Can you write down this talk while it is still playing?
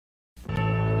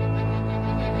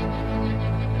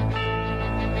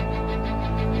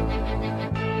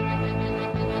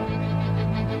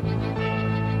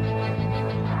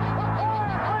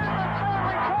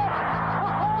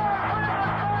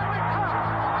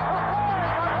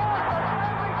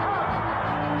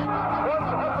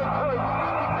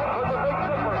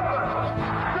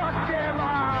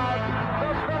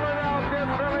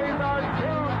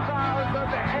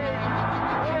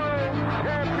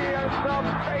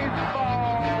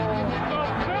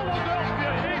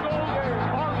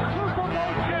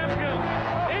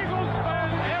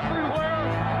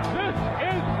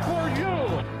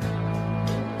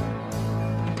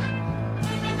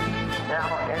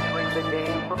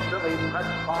Philly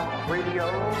Pressbox Radio,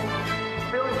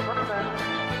 Philly Pressbox,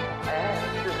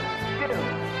 and Jim,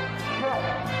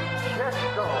 Chet,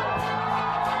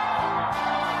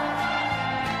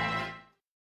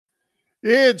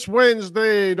 It's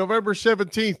Wednesday, November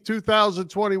 17th,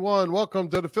 2021. Welcome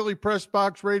to the Philly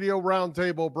Pressbox Radio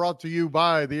Roundtable, brought to you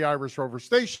by the Irish Rover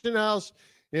Station House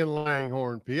in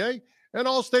Langhorne, PA, and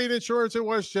Allstate Insurance in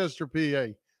Westchester,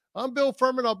 PA. I'm Bill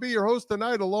Furman. I'll be your host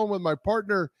tonight, along with my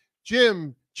partner,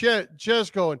 Jim, Chet,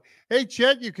 Chesko. And hey,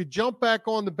 Chet, you could jump back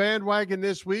on the bandwagon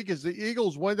this week as the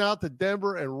Eagles went out to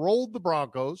Denver and rolled the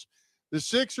Broncos. The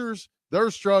Sixers,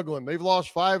 they're struggling. They've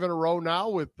lost 5 in a row now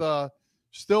with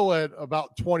still at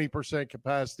about 20%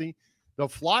 capacity. The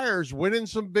Flyers winning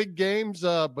some big games,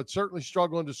 but certainly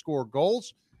struggling to score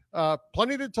goals.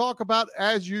 Plenty to talk about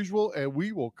as usual, and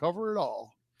we will cover it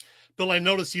all. Bill, I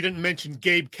noticed you didn't mention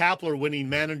Gabe Kapler winning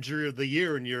Manager of the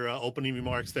Year in your opening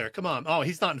remarks there. Come on. Oh,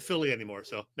 he's not in Philly anymore,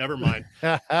 so never mind.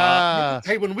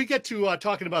 Hey, when we get to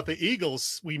talking about the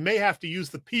Eagles, we may have to use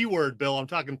the P word, Bill. I'm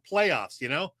talking playoffs, you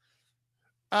know?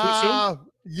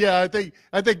 Yeah,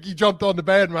 I think you jumped on the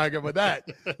bandwagon with that.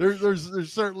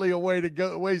 There's certainly ways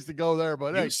to go there,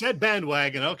 but you said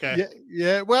bandwagon, okay.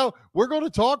 Yeah. Well, we're going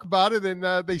to talk about it,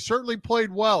 and they certainly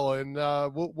played well, and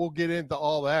we'll get into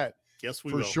all that. Yes,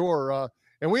 we will. For sure.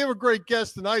 And we have a great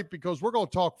guest tonight because we're going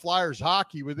to talk Flyers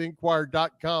hockey with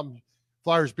Inquirer.com.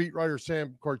 Flyers beat writer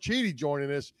Sam Carchidi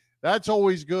joining us. That's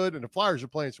always good, and the Flyers are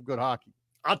playing some good hockey.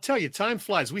 I'll tell you, time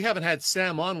flies. We haven't had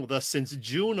Sam on with us since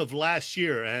June of last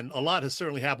year, and a lot has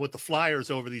certainly happened with the Flyers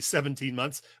over these 17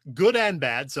 months, good and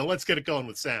bad. So let's get it going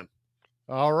with Sam.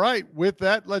 All right. With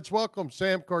that, let's welcome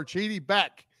Sam Carchidi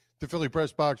back to Philly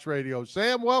Pressbox Radio.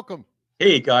 Sam, welcome.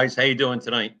 Hey, guys. How you doing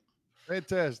tonight?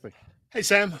 Fantastic. Hey,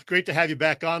 Sam. Great to have you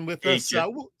back on with us.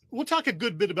 We'll talk a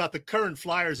good bit about the current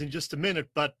Flyers in just a minute,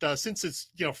 but since it's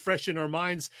fresh in our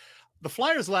minds, the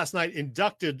Flyers last night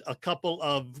inducted a couple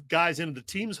of guys into the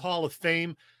team's Hall of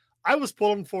Fame. I was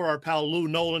pulling for our pal Lou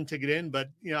Nolan to get in, but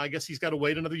I guess he's got to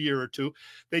wait another year or two.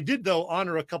 They did, though,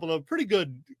 honor a couple of pretty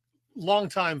good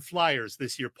longtime Flyers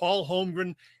this year, Paul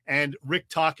Holmgren and Rick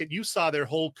Tocchet. You saw their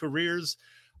whole careers,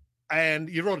 and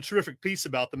you wrote a terrific piece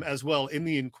about them as well in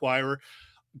the Inquirer.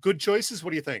 Good choices. What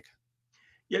do you think?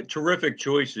 Yeah, terrific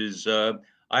choices. I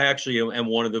actually am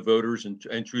one of the voters,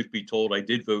 and truth be told, I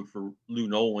did vote for Lou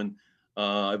Nolan.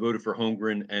 I voted for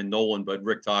Holmgren and Nolan, but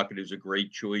Rick Tocchet is a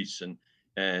great choice.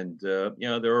 And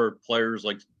there are players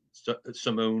like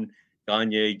Simone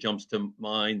Gagne jumps to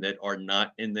mind that are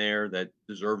not in there that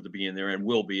deserve to be in there and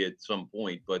will be at some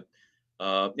point. But,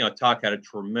 Tocchet had a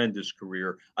tremendous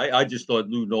career. I just thought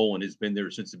Lou Nolan has been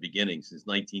there since the beginning, since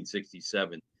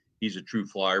 1967. He's a true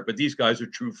Flyer, but these guys are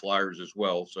true Flyers as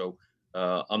well. So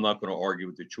I'm not going to argue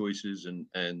with the choices.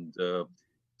 And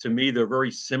to me, they're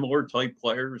very similar type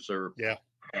players.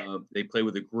 They play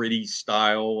with a gritty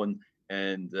style,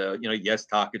 and yes,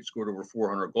 Tocchet scored over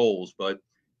 400 goals, but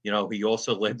he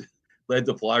also led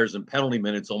the Flyers in penalty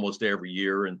minutes almost every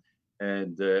year, and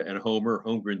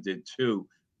Holmgren did too,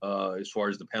 as far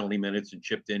as the penalty minutes, and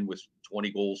chipped in with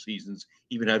 20 goal seasons,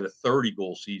 even had a 30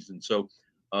 goal season. So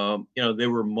they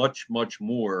were much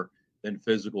more than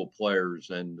physical players,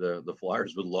 and the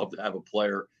Flyers would love to have a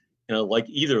player like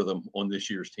either of them on this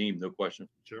year's team, no question.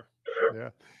 Sure.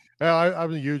 Yeah.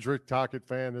 I'm a huge Rick Tocchet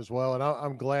fan as well, and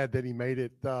I'm glad that he made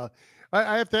it. I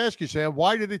have to ask you, Sam,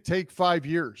 why did it take 5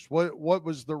 years? What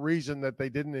was the reason that they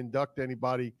didn't induct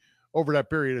anybody over that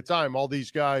period of time? All these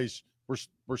guys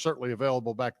were certainly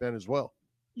available back then as well.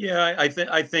 Yeah, I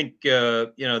think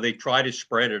they try to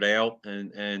spread it out,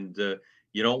 and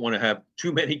you don't want to have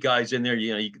too many guys in there.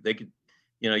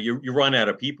 You run out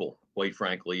of people, quite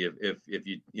frankly, if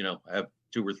you have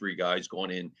 2 or 3 guys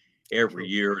going in every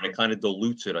year, and it kind of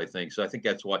dilutes it, I think. So I think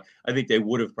that's why I think they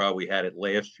would have probably had it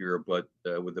last year, but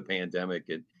with the pandemic,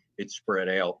 it spread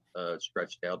out,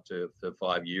 stretched out to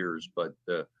 5 years. But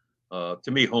to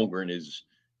me, Holmgren is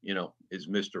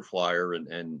Mr. Flyer,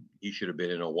 and he should have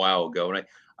been in a while ago. And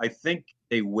I think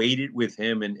they waited with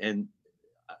him, and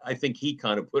I think he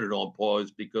kind of put it on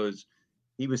pause because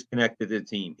he was connected to the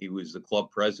team. He was the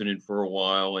club president for a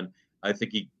while, and I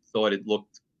think he thought it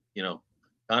looked,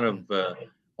 kind of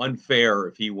unfair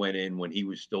if he went in when he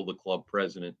was still the club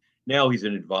president. Now he's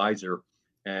an advisor,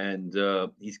 and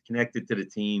he's connected to the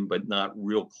team, but not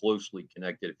real closely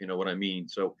connected, if you know what I mean.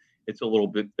 So it's a little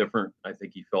bit different. I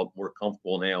think he felt more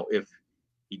comfortable now if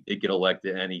he did get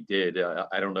elected, and he did.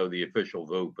 I don't know the official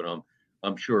vote, but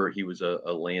I'm sure he was a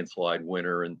landslide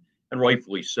winner, and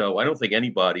rightfully so. I don't think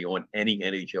anybody on any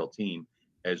NHL team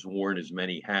has worn as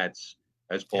many hats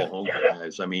as Paul Holmgren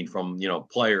has. I mean, from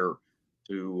player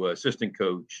to assistant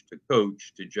coach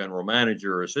to general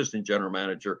manager, assistant general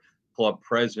manager, club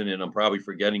president, and I'm probably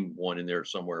forgetting one in there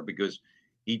somewhere because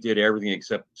he did everything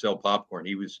except sell popcorn.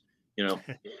 He was,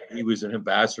 he was an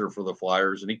ambassador for the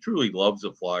Flyers, and he truly loves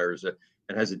the Flyers and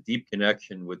has a deep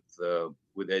connection with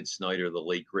Ed Snyder, the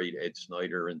late great Ed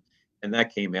Snyder, and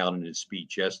that came out in his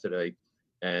speech yesterday,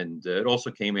 and it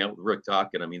also came out with Rick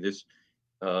Tocchet. I mean,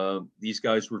 these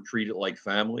guys were treated like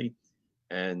family,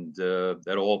 and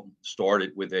that all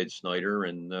started with Ed Snyder,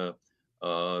 and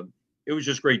it was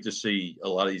just great to see a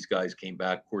lot of these guys came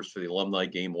back, of course, for the alumni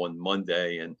game on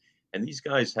Monday, and these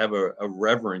guys have a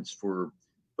reverence for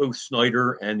both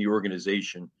Snyder and the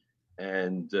organization,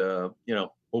 and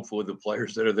hopefully the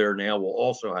players that are there now will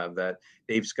also have that.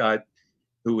 Dave Scott,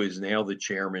 who is now the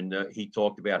chairman, he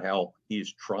talked about how he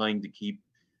is trying to keep,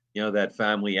 that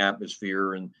family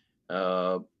atmosphere. And,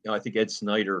 I think Ed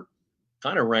Snyder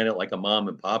kind of ran it like a mom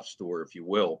and pop store, if you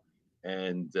will.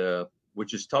 And,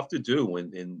 which is tough to do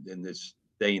in this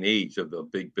day and age of the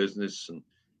big business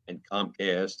and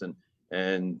Comcast.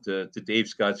 And to Dave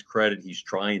Scott's credit, he's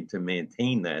trying to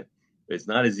maintain that. It's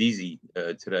not as easy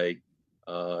today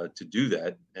to do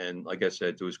that. And like I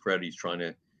said, to his credit, he's trying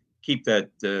to keep that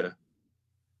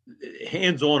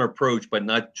hands-on approach, but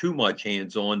not too much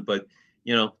hands-on, but,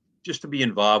 just to be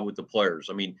involved with the players.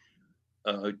 I mean,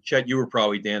 Chet, you were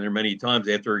probably down there many times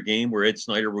after a game where Ed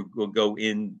Snyder would go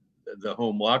in the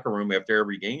home locker room after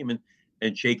every game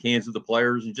and shake hands with the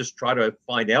players and just try to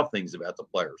find out things about the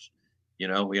players.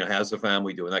 How's the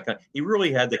family doing? That kind. He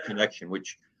really had the connection,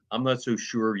 which I'm not so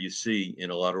sure you see in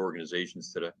a lot of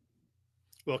organizations today.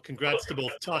 Well, congrats to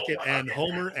both Tocchet and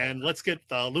Homer, and let's get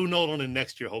Lou Nolan in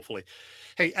next year, hopefully.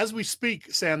 Hey, as we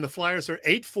speak, Sam, the Flyers are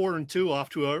 8-4-2, off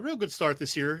to a real good start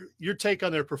this year. Your take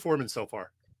on their performance so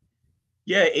far?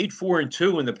 Yeah,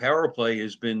 8-4-2, and the power play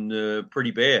has been pretty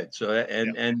bad. So,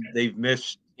 and they've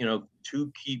missed,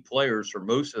 two key players for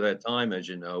most of that time, as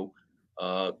you know.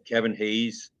 Kevin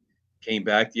Hayes came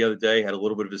back the other day, had a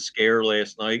little bit of a scare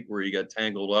last night where he got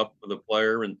tangled up with a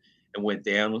player and went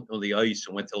down on the ice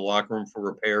and went to the locker room for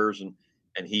repairs.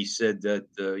 And he said that,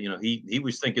 he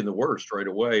was thinking the worst right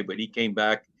away, but he came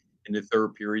back in the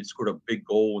third period, scored a big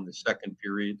goal in the second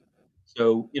period.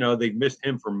 So, they've missed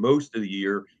him for most of the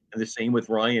year. And the same with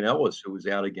Ryan Ellis, who was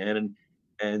out again.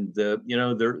 And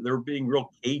they're being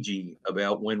real cagey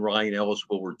about when Ryan Ellis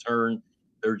will return.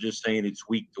 They're just saying it's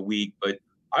week to week, but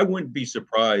I wouldn't be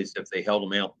surprised if they held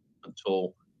him out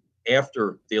until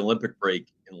after the Olympic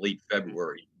break in late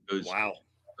February. Because,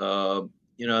 wow.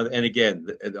 And again,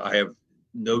 I have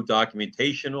no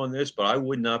documentation on this, but I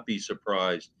would not be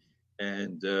surprised.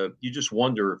 And you just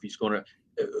wonder if he's going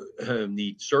to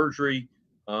need surgery.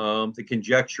 The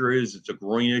conjecture is it's a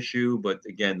groin issue, but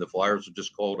again, the Flyers will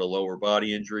just call it a lower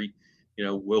body injury.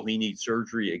 Will he need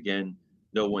surgery? Again,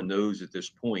 no one knows at this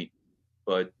point.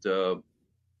 But,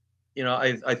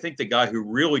 I think the guy who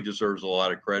really deserves a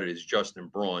lot of credit is Justin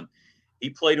Braun. He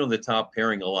played on the top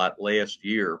pairing a lot last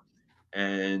year,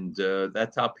 and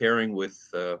that top pairing with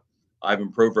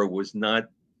Ivan Provorov was not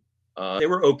they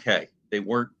were okay. They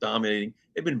weren't dominating.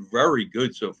 They've been very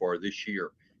good so far this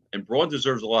year. And Braun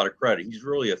deserves a lot of credit. He's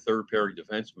really a third pairing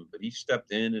defenseman, but he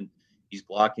stepped in and he's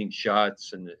blocking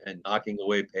shots and knocking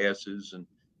away passes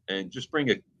and just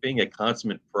being a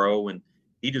consummate pro. And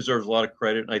he deserves a lot of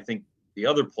credit. And I think the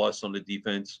other plus on the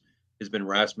defense has been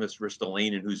Rasmus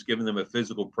Ristolainen, who's given them a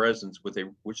physical presence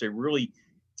which they really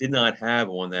did not have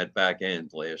on that back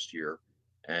end last year.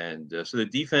 And so the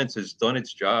defense has done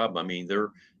its job. I mean,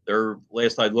 they're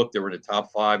last I looked, they were in the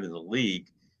top 5 in the league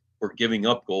for giving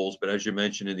up goals. But as you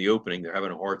mentioned in the opening, they're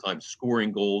having a hard time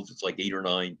scoring goals. It's like 8 or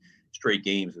 9 straight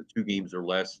games, or 2 games or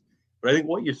less. But I think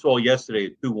what you saw yesterday,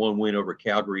 a 2-1 win over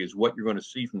Calgary, is what you're going to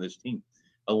see from this team,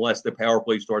 unless the power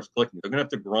play starts clicking. They're going to have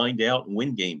to grind out and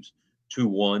win games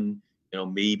 2-1,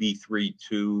 maybe 3-2,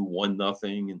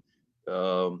 1-0.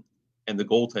 And the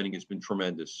goaltending has been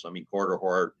tremendous. I mean, Carter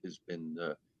Hart has been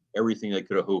everything they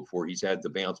could have hoped for. He's had the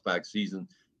bounce back season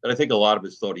that I think a lot of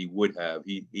us thought he would have.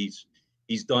 He's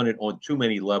done it on too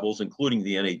many levels, including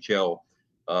the NHL,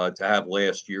 to have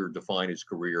last year define his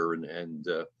career. And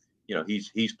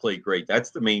he's played great.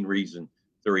 That's the main reason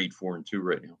they're 8-4-2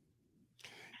 right now.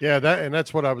 Yeah,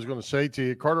 that's what I was going to say to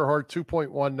you. Carter Hart,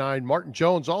 2.19. Martin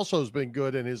Jones also has been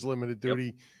good in his limited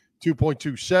duty,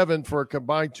 2.27 for a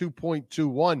combined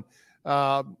 2.21.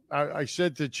 I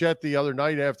said to Chet the other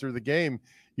night after the game,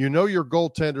 your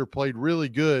goaltender played really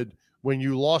good when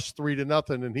you lost 3-0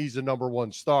 and he's the number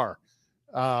one star.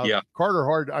 Carter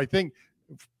Hart, I think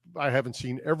I haven't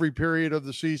seen every period of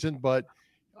the season, but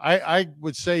I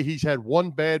would say he's had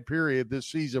one bad period this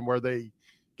season where they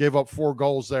gave up 4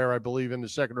 goals there, I believe, in the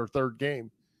second or third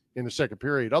game in the second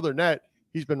period. Other than that,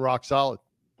 he's been rock solid.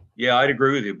 Yeah, I'd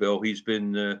agree with you, Bill. He's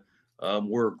been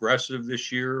more aggressive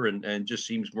this year and just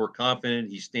seems more confident.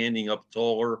 He's standing up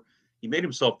taller. He made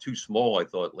himself too small, I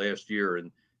thought, last year,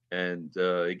 and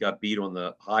he got beat on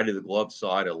the height of the glove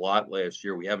side a lot last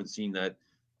year. We haven't seen that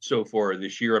so far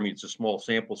this year. I mean, it's a small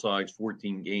sample size,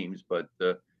 14 games, but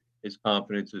his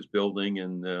confidence is building,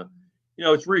 and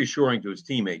it's reassuring to his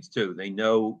teammates too. They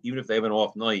know even if they have an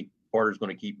off night, Carter's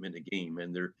going to keep him in the game,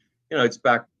 and they're, it's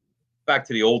back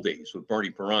to the old days with Bernie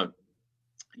Perrant.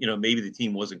 Maybe the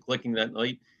team wasn't clicking that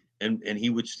night, and he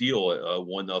would steal a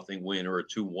 1-0 win or a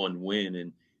 2-1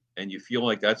 win, and you feel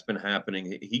like that's been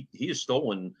happening. He has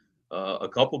stolen a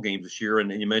couple games this year,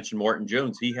 and then you mentioned Martin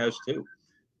Jones, he has too.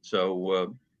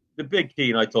 So the big key,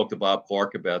 and I talked to Bob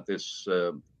Clark about this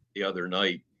the other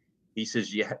night. He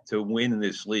says you have to win in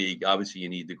this league. Obviously, you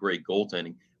need the great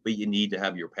goaltending, but you need to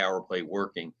have your power play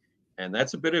working, and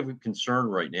that's a bit of a concern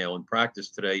right now. In practice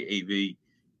today, AV.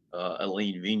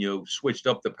 Alain Vigneault switched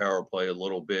up the power play a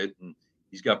little bit, and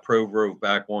he's got Provorov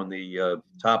back on the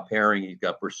top pairing. He's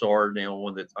got Broussard now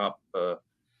on the top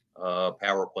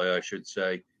power play, I should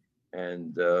say,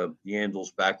 and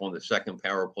Yandel's back on the second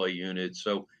power play unit.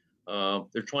 So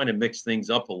they're trying to mix things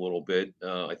up a little bit.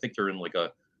 I think they're in like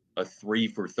a 3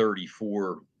 for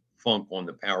 34 funk on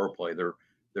the power play.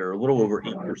 They're a little over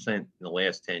 8% in the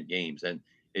last 10 games, and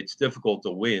it's difficult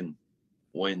to win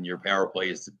when your power play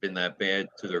has been that bad.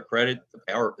 To their credit,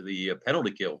 the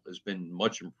penalty kill has been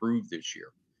much improved this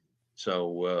year.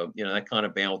 So, that kind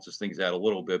of balances things out a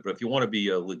little bit. But if you want to be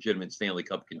a legitimate Stanley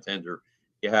Cup contender,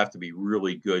 you have to be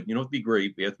really good. You don't have to be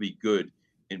great, but you have to be good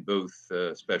in both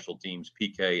special teams,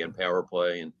 PK and power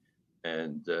play.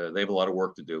 And they have a lot of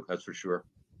work to do, that's for sure.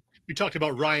 We talked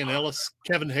about Ryan Ellis.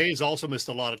 Kevin Hayes also missed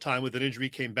a lot of time with an injury,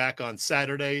 came back on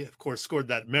Saturday, of course, scored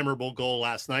that memorable goal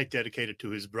last night dedicated to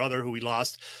his brother, who he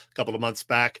lost a couple of months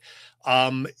back.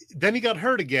 Then he got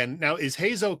hurt again. Now, is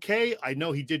Hayes okay? I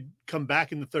know he did come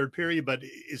back in the third period, but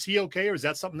is he okay, or is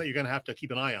that something that you're going to have to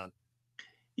keep an eye on?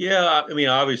 Yeah, I mean,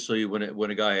 obviously, when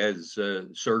a guy has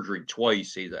surgery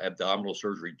twice, he's abdominal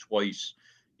surgery twice,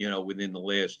 within the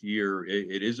last year,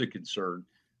 it is a concern.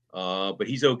 But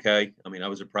he's okay. I mean, I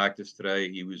was at practice today.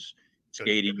 He was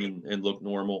skating and looked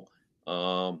normal.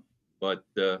 But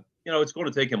it's going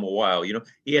to take him a while.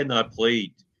 He had not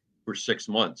played for 6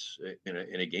 months in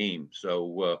a game.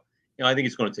 So, I think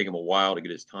it's going to take him a while to get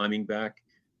his timing back.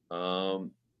 I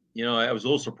was a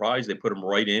little surprised they put him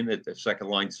right in at the second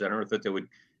line center. I thought they would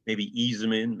maybe ease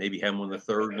him in, maybe have him on the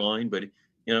third line. But,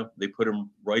 they put him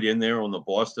right in there on the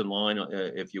Boston line,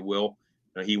 if you will.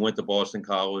 He went to Boston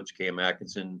College. Cam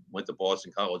Atkinson went to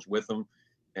Boston College with him,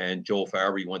 and Joel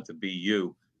Farabee went to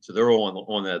BU. So they're all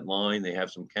on that line. They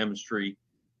have some chemistry,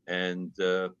 and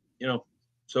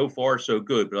so far so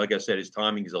good. But like I said, his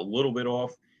timing is a little bit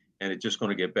off, and it's just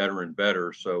going to get better and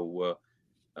better. So,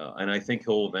 and I think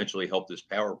he'll eventually help this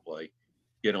power play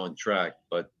get on track.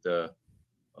 But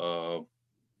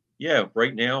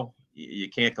right now you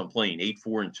can't complain.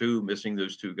 8-4-2, missing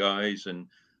those two guys, and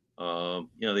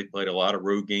they played a lot of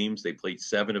road games. They played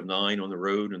 7 of 9 on the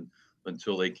road and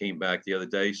until they came back the other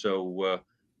day. So,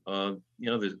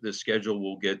 the schedule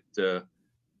will get a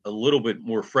little bit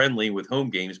more friendly with home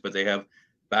games, but they have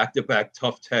back-to-back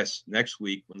tough tests next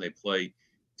week when they play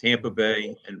Tampa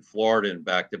Bay and Florida in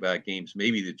back-to-back games,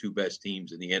 maybe the two best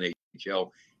teams in the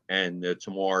NHL. And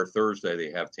tomorrow, Thursday,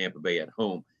 they have Tampa Bay at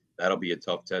home. That'll be a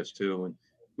tough test too. And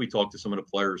we talked to some of the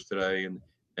players today,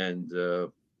 and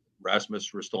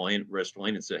Rasmus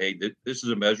Ristolainen said, hey, this is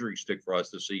a measuring stick for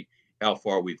us to see how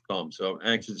far we've come. So I'm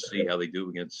anxious to see how they do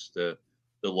against the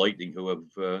Lightning, who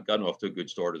have gotten off to a good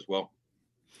start as well.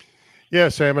 Yeah,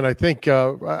 Sam, and I think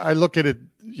I look at it,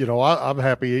 I'm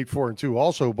happy 8-4-2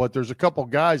 also, but there's a couple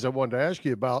guys I wanted to ask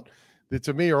you about that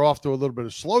to me are off to a little bit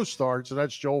of slow starts, and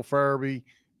that's Joel Farabee,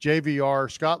 JVR,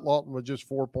 Scott Lawton with just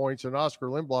 4 points, and Oscar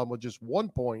Lindblom with just 1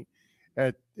 point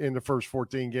in the first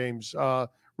 14 games.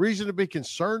 Reason to be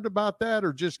concerned about that,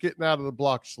 or just getting out of the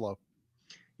block slow?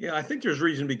 Yeah, I think there's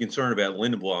reason to be concerned about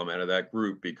Lindblom out of that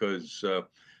group because,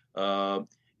 the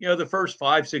first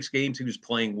 5-6 games he was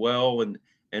playing well and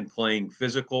playing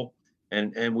physical.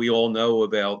 And we all know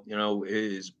about,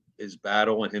 his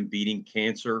battle and him beating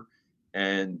cancer.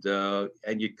 And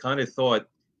you kind of thought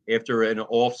after an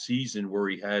off season where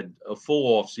he had a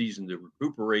full off season to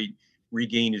recuperate,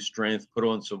 regain his strength, put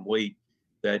on some weight,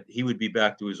 that he would be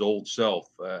back to his old self.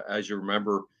 As you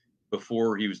remember,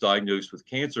 before he was diagnosed with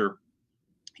cancer,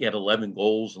 he had 11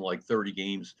 goals in like 30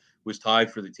 games, was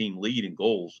tied for the team lead in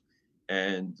goals.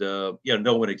 And, no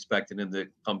one expected him to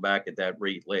come back at that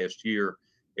rate last year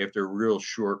after a real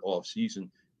short off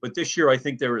season. But this year, I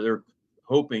think they're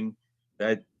hoping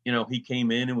that, he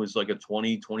came in and was like a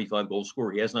 20, 25 goal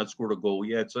scorer. He has not scored a goal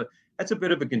yet. So that's a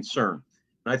bit of a concern.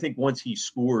 And I think once he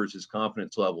scores, his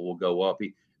confidence level will go up.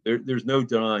 There's no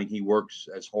denying he works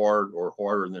as hard or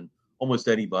harder than almost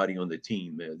anybody on the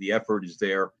team. The effort is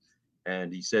there,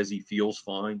 and he says he feels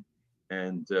fine.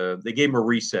 And they gave him a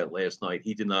reset last night.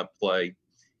 He did not play.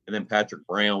 And then Patrick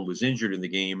Brown was injured in the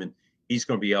game, and he's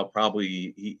going to be out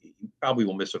he probably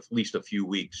will miss at least a few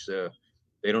weeks.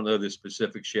 They don't know the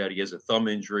specifics yet. He has a thumb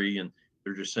injury, and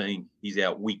they're just saying he's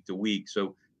out week to week.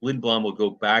 So Lindblom will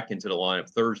go back into the lineup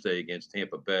Thursday against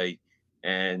Tampa Bay.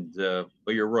 And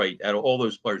but you're right. Out of all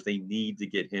those players, they need to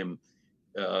get him,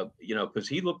 because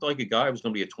he looked like a guy who was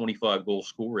going to be a 25-goal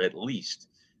scorer at least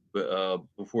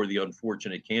before the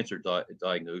unfortunate cancer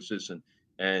diagnosis.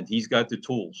 And he's got the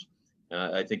tools.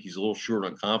 I think he's a little short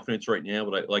on confidence right now.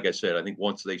 But like I said, I think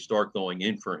once they start going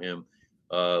in for him,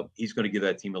 he's going to give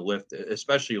that team a lift,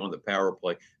 especially on the power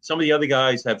play. Some of the other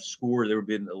guys have scored. They've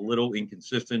been a little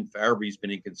inconsistent. Farabee's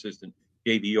been inconsistent.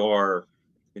 JVR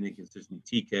been inconsistent.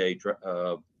 TK,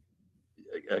 Travis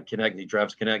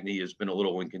Konechny has been a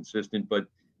little inconsistent. But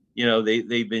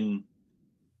they've been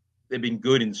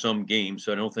good in some games.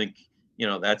 So I don't think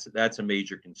that's a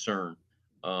major concern.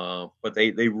 But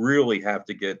they really have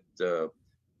to get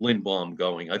Lindblom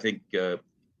going. I think the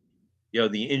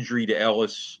injury to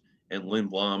Ellis and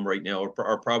Lindblom right now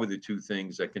are probably the two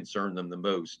things that concern them the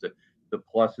most. The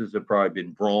pluses have probably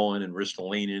been Braun and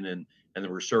Ristolainen and the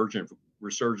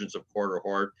resurgence of Carter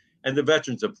Hart. And the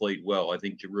veterans have played well. I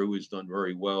think Giroux has done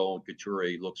very well.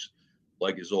 Couture looks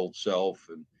like his old self.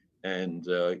 And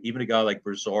even a guy like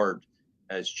Broussard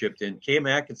has chipped in. Cam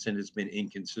Atkinson has been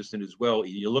inconsistent as well.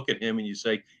 You look at him and you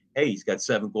say, hey, he's got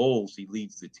 7 goals. He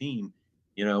leads the team.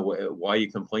 Why are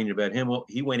you complaining about him? Well,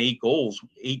 he went 8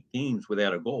 games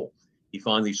without a goal. He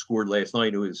finally scored last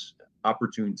night. It was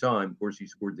opportune time. Of course, he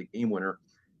scored the game winner.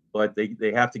 But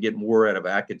they have to get more out of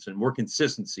Atkinson, more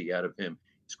consistency out of him.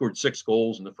 He scored 6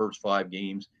 goals in the first 5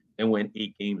 games and went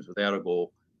 8 games without a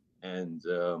goal. And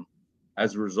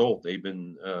as a result, they've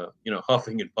been,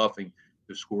 huffing and puffing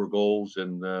to score goals.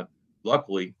 And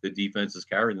luckily, the defense has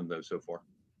carried them, though, so far.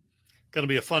 Going to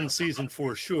be a fun season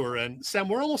for sure. And Sam,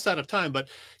 we're almost out of time, but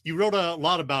you wrote a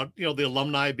lot about, the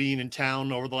alumni being in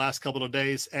town over the last couple of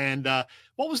days. And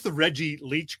what was the Reggie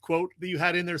Leach quote that you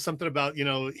had in there? Something about,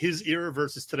 his era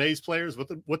versus today's players.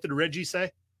 What did Reggie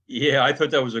say? Yeah, I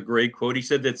thought that was a great quote. He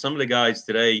said that some of the guys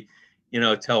today,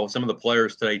 some of the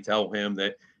players today tell him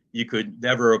that you could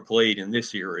never have played in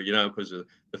this era, because of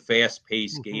the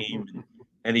fast-paced game.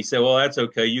 And he said, well, that's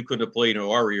okay. You couldn't have played in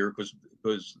our era because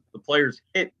the players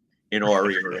hit in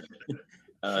our era.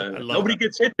 Nobody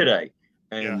gets hit today.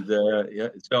 And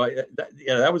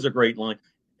that was a great line.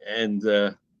 And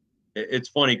it's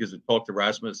funny because I talked to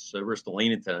Rasmus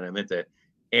Ristolainen today, and I meant to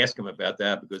ask him about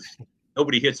that because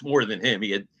nobody hits more than him.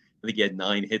 I think he had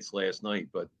 9 hits last night.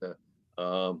 But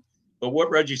what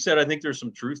Reggie said, I think there's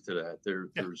some truth to that.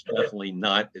 There's definitely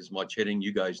not as much hitting.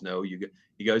 You guys know. You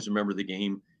guys remember the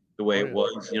game the way it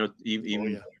was.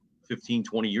 Even 15,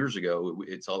 20 years ago,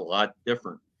 it's a lot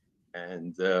different.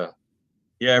 And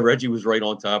Reggie was right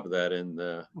on top of that. And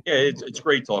it's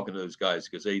great talking to those guys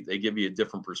because they give you a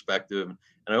different perspective.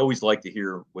 And I always like to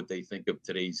hear what they think of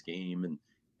today's game.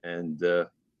 And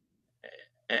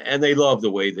they love the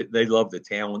way that they love the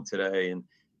talent today.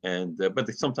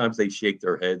 But sometimes they shake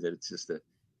their head that it's just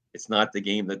it's not the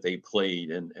game that they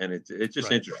played. And it's just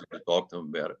right. Interesting to talk to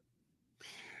them about it.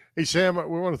 Hey, Sam,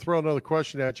 we want to throw another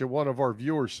question at you. One of our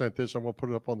viewers sent this. I'm going to put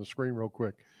it up on the screen real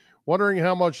quick. Wondering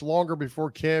how much longer before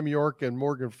Cam York and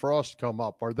Morgan Frost come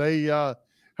up. Are they how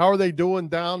are they doing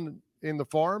down in the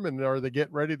farm, and are they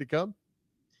getting ready to come?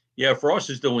 Yeah, Frost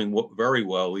is doing very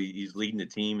well. He's leading the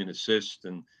team in assists,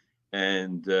 and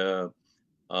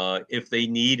if they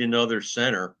need another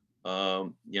center,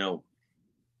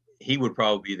 he would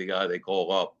probably be the guy they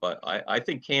call up. But I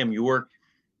think Cam York,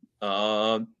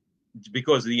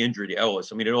 because of the injury to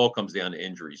Ellis, I mean, it all comes down to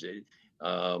injuries.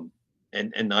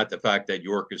 And not the fact that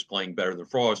York is playing better than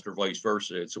Frost or vice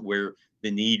versa. It's where the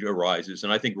need arises.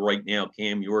 And I think right now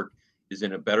Cam York is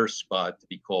in a better spot to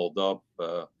be called up.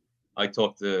 I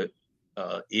talked to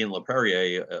Ian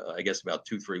LaPerriere, I guess about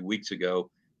 2-3 weeks ago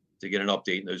to get an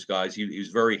update on those guys. He was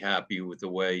very happy with the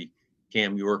way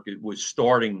Cam York was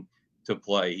starting to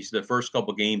play. He said the first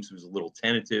couple of games he was a little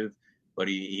tentative, but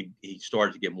he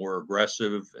started to get more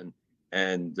aggressive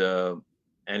and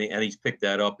he's picked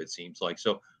that up, it seems like.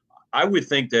 So I would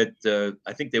think that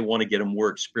I think they want to get him more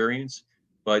experience,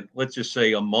 but let's just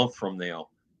say a month from now,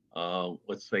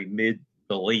 let's say mid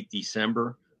to late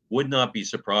December, would not be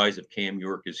surprised if Cam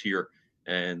York is here.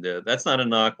 And that's not a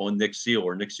knock on Nick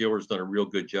Sealer. Nick Sealer's done a real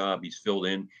good job. He's filled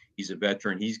in. He's a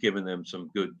veteran. He's given them some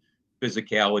good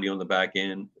physicality on the back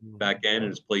end, and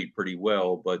has played pretty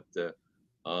well. But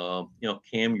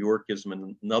Cam York gives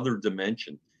him another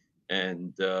dimension,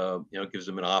 and gives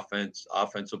him an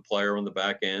offensive player on the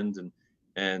back end.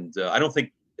 And I don't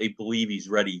think they believe he's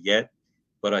ready yet,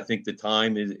 but I think the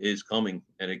time is coming,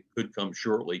 and it could come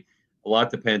shortly. A lot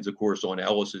depends, of course, on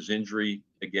Ellis's injury.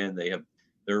 Again,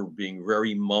 they're being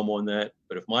very mum on that.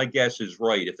 But if my guess is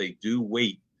right, if they do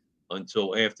wait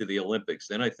until after the Olympics,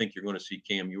 then I think you're going to see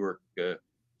Cam York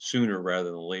sooner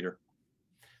rather than later.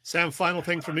 Sam, final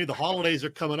thing for me, the holidays are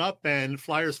coming up, and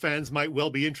Flyers fans might well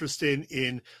be interested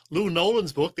in Lou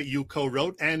Nolan's book that you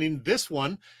co-wrote. And in this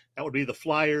one, that would be the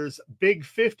Flyers Big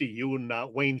 50. You and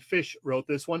Wayne Fish wrote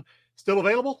this one. Still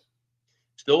available?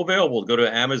 Still available. Go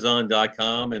to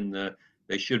Amazon.com, and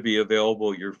they should be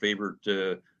available. Your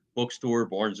favorite bookstore,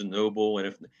 Barnes & Noble. And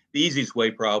if the easiest way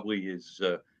probably is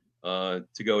to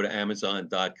go to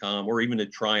Amazon.com or even to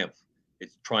Triumph.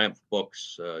 It's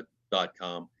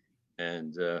TriumphBooks.com.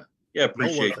 And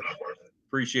appreciate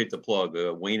the plug.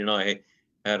 Wayne and I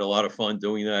had a lot of fun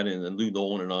doing that, and Lou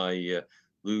Nolan and I,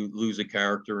 Lou's a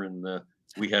character, and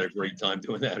we had a great time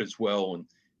doing that as well.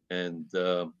 And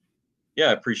I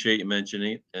appreciate you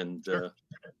mentioning it, and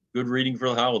good reading for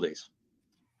the holidays.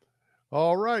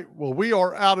 All right. Well, we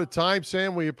are out of time,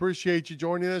 Sam. We appreciate you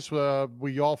joining us.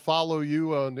 We all follow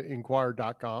you on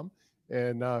Inquirer.com,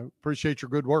 and appreciate your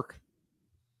good work.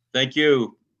 Thank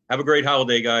you. Have a great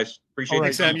holiday, guys. Appreciate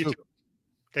it. Sam. You too.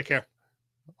 Take care.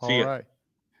 See you. All right.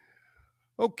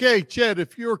 Okay, Chet,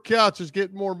 if your couch is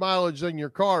getting more mileage than your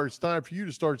car, it's time for you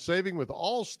to start saving with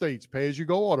Allstate's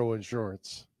pay-as-you-go auto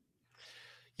insurance.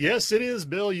 Yes, it is,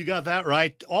 Bill. You got that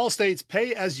right. Allstate's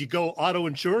pay-as-you-go auto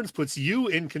insurance puts you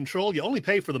in control. You only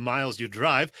pay for the miles you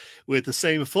drive with the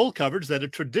same full coverage that a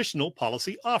traditional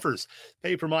policy offers.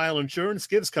 Pay-per-mile insurance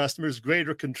gives customers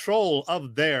greater control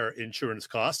of their insurance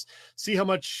costs. See how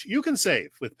much you can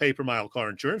save with pay-per-mile car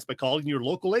insurance by calling your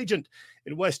local agent.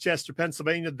 In Westchester,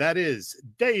 Pennsylvania, that is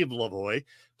Dave Lavoie.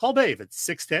 Call Dave at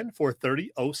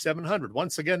 610-430-0700.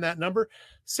 Once again, that number,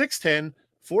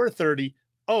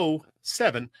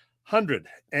 610-430-0700.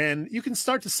 And you can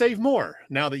start to save more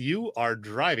now that you are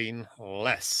driving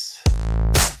less.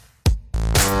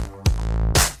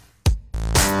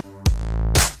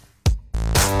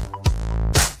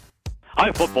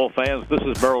 Hi, football fans. This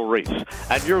is Merrill Reese,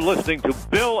 and you're listening to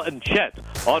Bill and Chet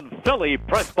on Philly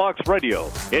Pressbox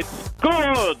Radio. It's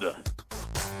good!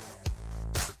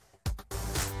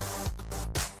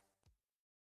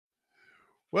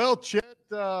 Well, Chet,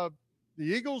 the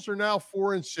Eagles are now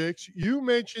 4-6. You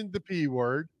mentioned the P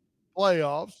word,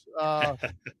 playoffs.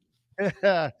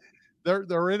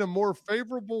 They're in a more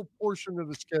favorable portion of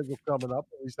the schedule coming up.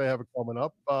 At least they have it coming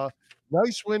up.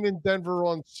 Nice win in Denver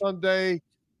on Sunday.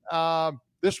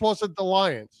 This wasn't the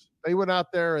Lions. They went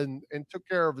out there and took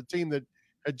care of a team that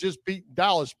had just beaten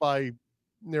Dallas by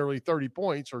nearly 30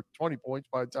 points or 20 points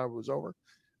by the time it was over.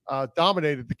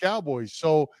 Dominated the Cowboys.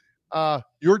 So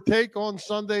your take on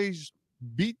Sunday's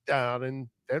beatdown in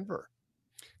Denver?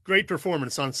 Great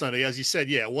performance on Sunday. As you said,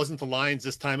 it wasn't the Lions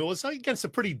this time. It was against a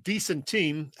pretty decent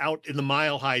team out in the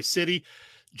Mile High City.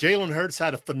 Jalen Hurts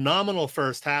had a phenomenal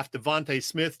first half. Devontae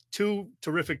Smith, 2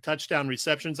 terrific touchdown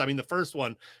receptions. I mean, the first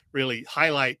one really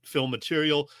highlight film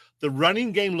material. The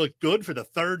running game looked good for the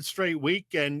third straight week,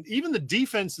 and even the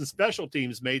defense and special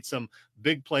teams made some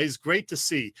big plays. Great to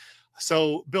see.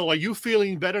 So, Bill, are you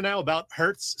feeling better now about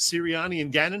Hurts, Sirianni,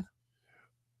 and Gannon?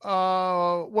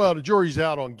 Well, the jury's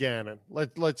out on Gannon.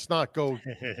 Let's not go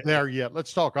there yet.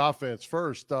 Let's talk offense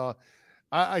first.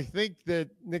 I think that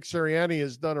Nick Sirianni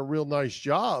has done a real nice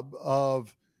job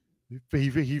of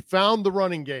he found the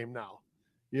running game now.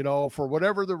 You know, for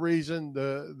whatever the reason,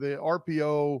 the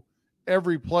RPO,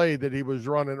 every play that he was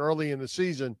running early in the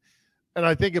season, and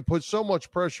I think it put so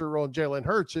much pressure on Jalen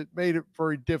Hurts, it made it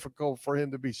very difficult for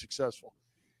him to be successful.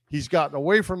 He's gotten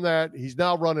away from that. He's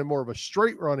now running more of a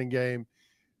straight running game.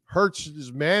 Hurts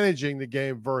is managing the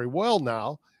game very well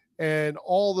now, and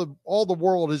all the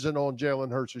world isn't on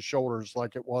Jalen Hurts' shoulders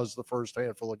like it was the first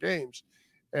handful of games,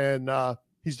 and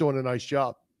he's doing a nice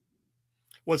job.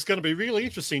 What's going to be really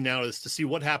interesting now is to see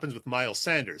what happens with Miles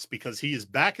Sanders, because he is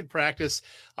back at practice.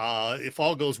 If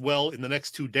all goes well in the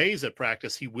next 2 days at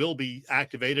practice, he will be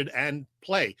activated and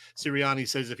play. Sirianni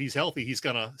says if he's healthy, he's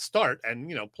going to start and,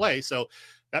 play. So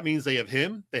that means they have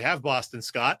him, they have Boston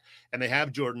Scott, and they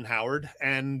have Jordan Howard,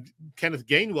 and Kenneth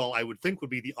Gainwell, I would think,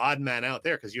 would be the odd man out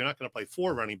there because you're not going to play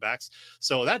 4 running backs.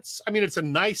 So it's a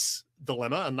nice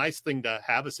dilemma. A nice thing to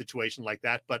have a situation like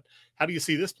that. But how do you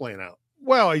see this playing out?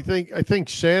 Well, I think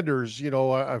Sanders,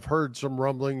 I've heard some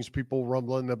rumblings, people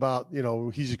rumbling about,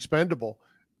 he's expendable.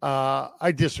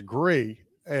 I disagree,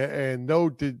 and no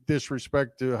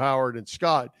disrespect to Howard and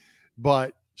Scott,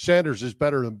 but Sanders is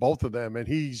better than both of them, and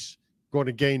he's going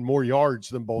to gain more yards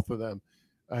than both of them.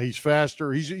 He's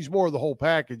faster. He's more of the whole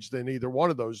package than either one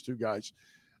of those two guys.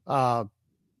 I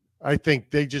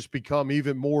think they just become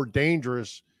even more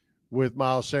dangerous with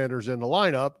Miles Sanders in the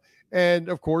lineup. And,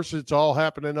 of course, it's all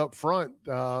happening up front.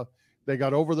 They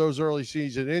got over those early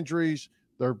season injuries.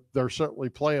 They're certainly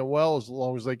playing well as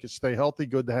long as they can stay healthy.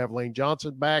 Good to have Lane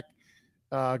Johnson back,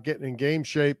 getting in game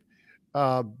shape.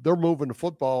 They're moving the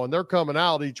football, and they're coming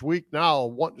out each week now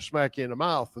wanting to smack you in the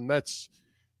mouth, and that's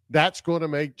going to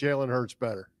make Jalen Hurts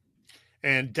better.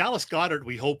 And Dallas Goedert,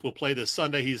 we hope, will play this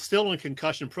Sunday. He's still in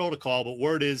concussion protocol, but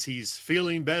word is he's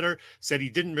feeling better. Said he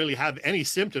didn't really have any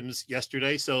symptoms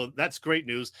yesterday, so that's great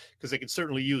news because they could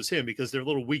certainly use him because they're a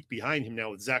little weak behind him now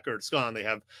with Zach Ertz gone. They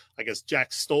have, I guess,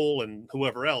 Jack Stoll and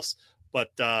whoever else, but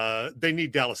they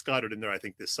need Dallas Goedert in there, I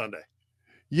think, this Sunday.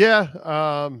 Yeah,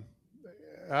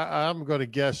 I'm going to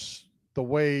guess the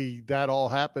way that all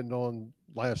happened on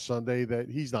last Sunday that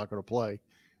he's not going to play.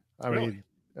 I mean,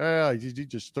 he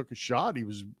just took a shot. He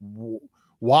was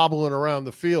wobbling around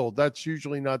the field. That's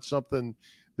usually not something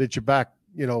that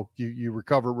you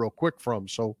recover real quick from.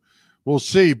 So we'll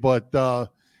see, but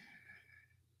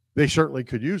they certainly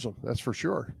could use him. That's for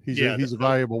sure. He's a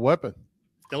valuable weapon.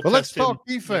 But let's talk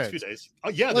defense. Oh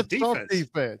yeah, let's talk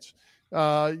defense.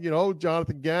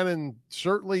 Jonathan Gannon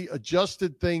certainly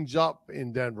adjusted things up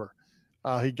in Denver.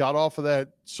 He got off of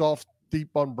that soft, deep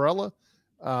umbrella,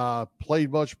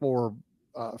 played much more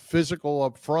physical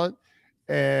up front,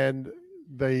 and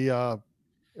they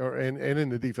and in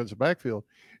the defensive backfield,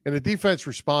 and the defense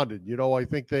responded. I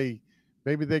think they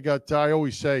got. I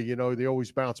always say, they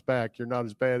always bounce back. You're not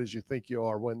as bad as you think you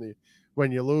are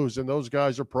when you lose, and those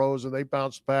guys are pros, and they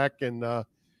bounced back, and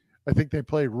I think they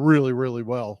played really, really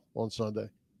well on Sunday.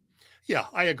 Yeah,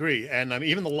 I agree. And I mean,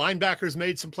 even the linebackers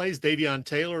made some plays. Davion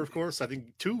Taylor, of course, I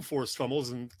think 2 forced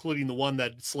fumbles, including the one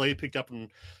that Slay picked up and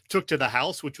took to the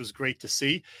house, which was great to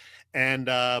see. And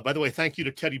by the way, thank you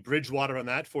to Teddy Bridgewater on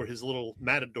that for his little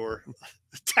Matador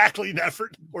tackling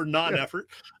effort or non-effort.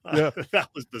 That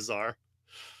was bizarre.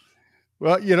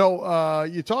 Well,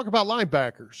 you talk about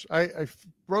linebackers. I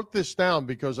wrote this down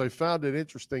because I found it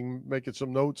interesting making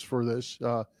some notes for this.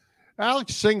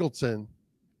 Alex Singleton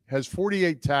has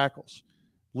 48 tackles,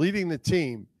 leading the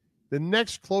team. The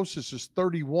next closest is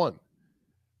 31,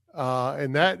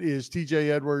 and that is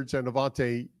T.J. Edwards and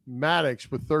Avonte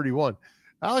Maddox with 31.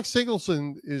 Alex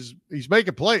Singleton he's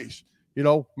making plays.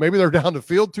 Maybe they're down the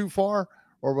field too far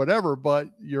or whatever, but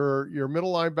your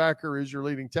middle linebacker is your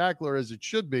leading tackler, as it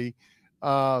should be.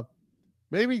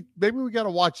 Maybe we got to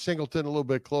watch Singleton a little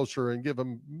bit closer and give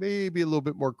him maybe a little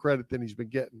bit more credit than he's been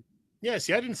getting. Yeah,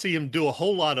 see, I didn't see him do a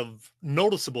whole lot of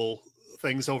noticeable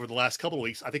things over the last couple of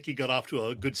weeks. I think he got off to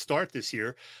a good start this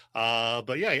year.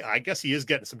 But yeah, I guess he is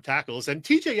getting some tackles. And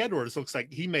TJ Edwards looks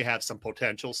like he may have some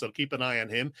potential, so keep an eye on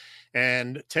him.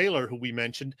 And Taylor, who we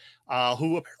mentioned,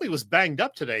 who apparently was banged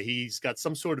up today. He's got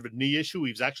some sort of a knee issue.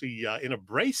 He was actually in a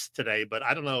brace today, but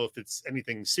I don't know if it's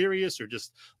anything serious or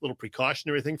just a little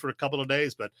precautionary thing for a couple of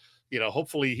days. But,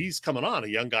 hopefully he's coming on, a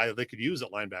young guy that they could use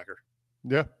at linebacker.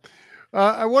 Yeah.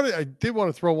 I did want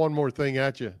to throw one more thing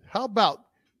at you. How about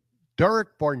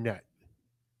Derek Barnett,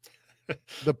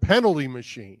 the penalty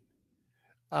machine?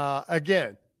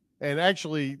 Again, and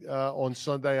actually on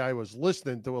Sunday I was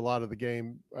listening to a lot of the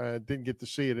game. I didn't get to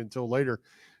see it until later.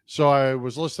 So I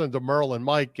was listening to Merle and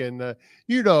Mike, and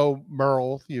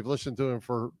Merle, you've listened to him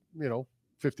for,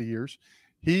 50 years.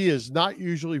 He is not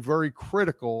usually very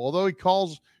critical, although he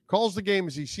calls the game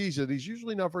as he sees it. He's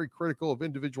usually not very critical of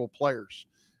individual players.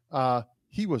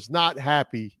 He was not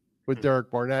happy with Derek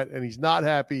Barnett, and he's not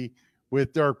happy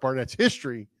with Derek Barnett's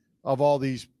history of all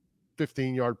these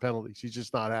 15-yard penalties. He's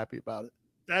just not happy about it.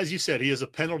 As you said, he is a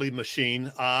penalty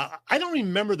machine. I don't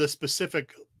remember the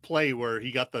specific play where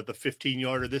he got the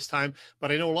 15-yarder this time,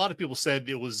 but I know a lot of people said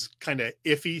it was kind of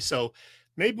iffy, so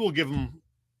maybe we'll give him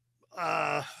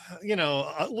a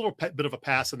little bit of a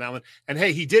pass on that one. And,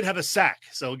 hey, he did have a sack,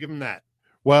 so we'll give him that.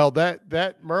 Well,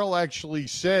 that Merle actually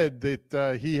said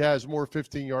that he has more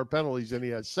 15-yard penalties than he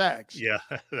has sacks. Yeah,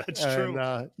 that's true.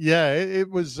 It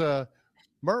was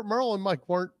Merle and Mike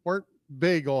weren't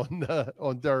big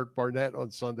on Derek Barnett on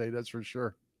Sunday. That's for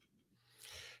sure.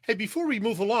 Hey, before we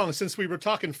move along, since we were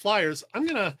talking Flyers, I'm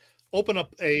gonna open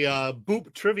up a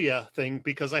Boop trivia thing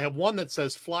because I have one that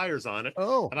says Flyers on it.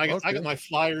 Oh, and I got my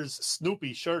Flyers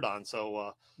Snoopy shirt on,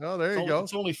 so there you go.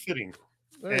 It's only fitting.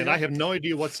 And I have no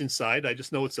idea what's inside. I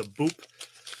just know it's a Boop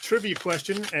trivia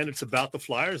question, and it's about the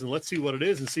Flyers. And let's see what it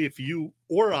is and see if you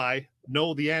or I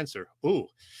know the answer. Ooh,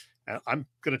 I'm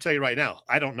going to tell you right now,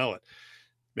 I don't know it.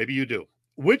 Maybe you do.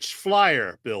 Which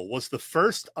Flyer, Bill, was the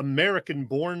first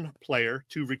American-born player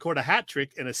to record a hat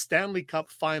trick in a Stanley Cup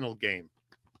final game?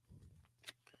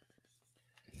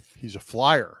 He's a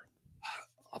Flyer.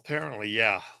 Apparently,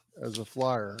 yeah. As a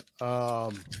Flyer.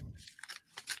 I'm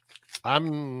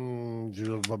going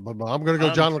to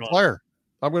go John LeClair.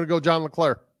 I'm going to go John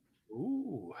LeClair.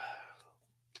 Ooh.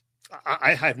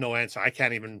 I have no answer. I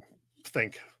can't even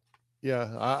think.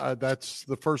 Yeah, that's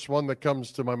the first one that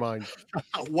comes to my mind.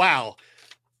 Wow.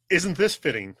 Isn't this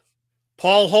fitting?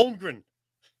 Paul Holmgren,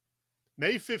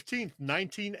 May 15th,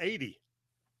 1980.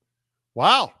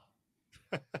 Wow.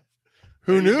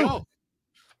 Who knew?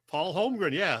 Paul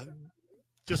Holmgren, yeah.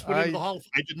 Just went into the Hall.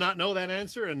 I did not know that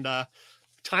answer, and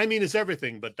timing is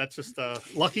everything, but that's just a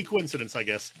lucky coincidence, I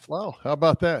guess. Wow, how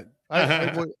about that?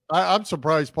 I'm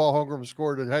surprised Paul Holmgren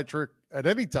scored a hat trick at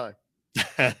any time.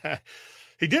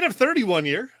 He did have 30 one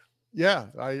year. Yeah,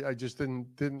 I just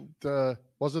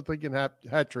wasn't thinking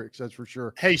hat tricks, that's for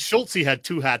sure. Hey, Schultz had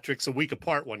 2 hat tricks a week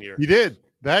apart one year. He did.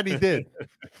 That he did,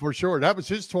 for sure. That was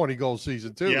his 20-goal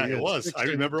season, too. Yeah, it was. I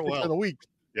remember it well. In a week.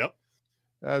 Yep.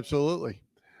 Absolutely.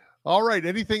 All right.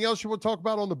 Anything else you want to talk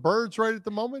about on the Birds right at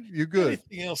the moment? You good?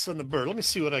 Anything else on the Bird? Let me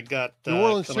see what I got. New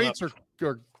Orleans Saints are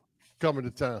coming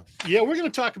to town. Yeah, we're going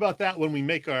to talk about that when we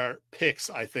make our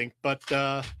picks, I think. But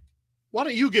why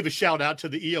don't you give a shout out to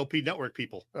the EOP Network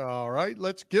people? All right.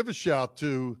 Let's give a shout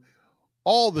to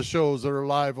all the shows that are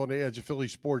live on the Edge of Philly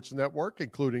Sports Network,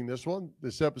 including this one.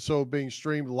 This episode being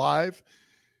streamed live.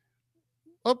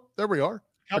 Oh, there we are.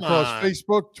 Across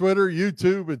Facebook, Twitter,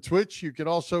 YouTube, and Twitch. You can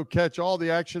also catch all the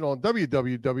action on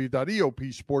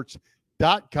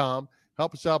www.eopsports.com.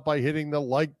 Help us out by hitting the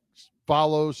like,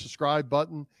 follow, subscribe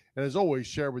button. And as always,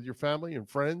 share with your family and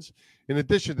friends. In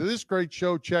addition to this great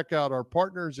show, check out our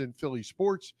partners in Philly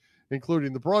sports,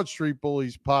 including the Broad Street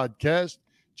Bullies podcast.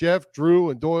 Jeff, Drew,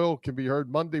 and Doyle can be heard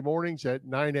Monday mornings at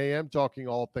 9 a.m. talking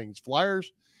all things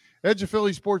Flyers. Edge of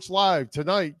Philly Sports Live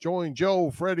tonight. Join Joe,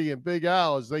 Freddie, and Big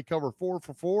Al as they cover 4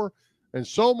 for 4 and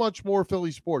so much more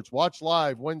Philly sports. Watch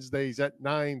live Wednesdays at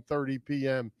 9:30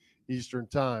 p.m. Eastern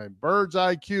Time. Birds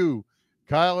IQ,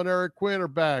 Kyle and Eric Quinn are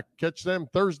back. Catch them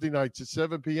Thursday nights at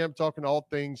 7 p.m. talking all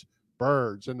things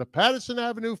Birds. And the Patterson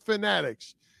Avenue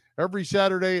Fanatics every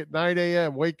Saturday at 9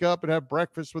 a.m. Wake up and have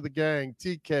breakfast with the gang.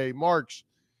 TK, Marks,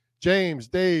 James,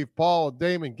 Dave, Paul,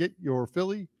 Damon, get your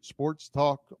Philly sports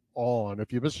talk on.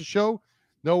 If you miss a show,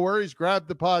 no worries. Grab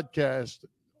the podcast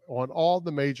on all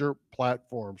the major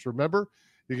platforms. Remember,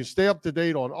 you can stay up to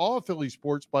date on all Philly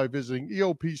sports by visiting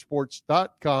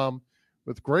eopsports.com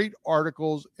with great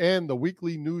articles and the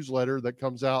weekly newsletter that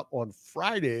comes out on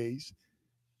Fridays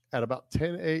at about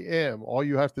 10 a.m. All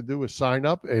you have to do is sign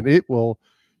up, and it will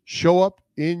show up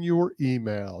in your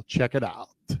email. Check it out.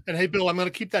 And hey, Bill, I'm going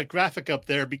to keep that graphic up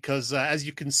there because as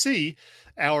you can see,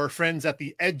 our friends at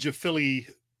the Edge of Philly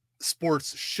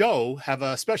Sports show have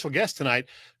a special guest tonight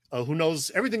who knows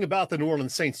everything about the New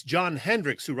Orleans Saints, John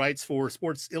Hendricks, who writes for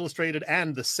Sports Illustrated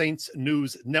and the Saints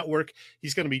News Network.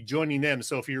 He's going to be joining them.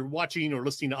 So if you're watching or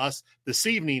listening to us this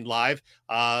evening live,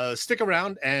 stick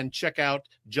around and check out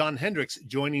John Hendricks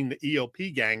joining the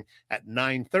EOP gang at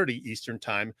 9:30 Eastern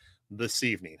Time this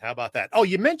evening. How about that? Oh,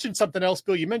 you mentioned something else,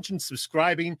 Bill. You mentioned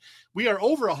subscribing. We are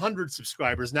over 100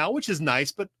 subscribers now, which is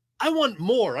nice, but I want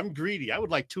more. I'm greedy. I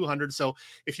would like 200. So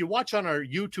if you watch on our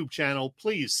YouTube channel,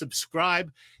 please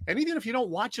subscribe. And even if you don't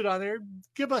watch it on there,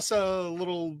 give us a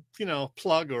little,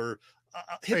 plug or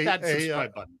hit that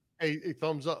subscribe button. A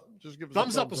thumbs up. Just give us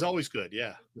thumbs up is always good.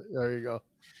 Yeah. There you go.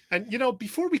 And,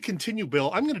 before we continue,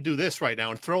 Bill, I'm going to do this right now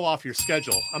and throw off your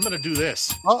schedule. I'm going to do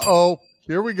this. Uh-oh.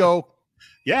 Here we go.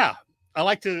 Yeah. I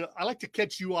like to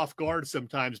catch you off guard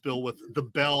sometimes, Bill, with the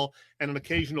bell and an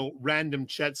occasional random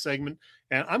Chet segment.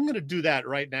 And I'm going to do that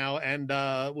right now. And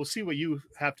we'll see what you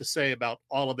have to say about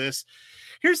all of this.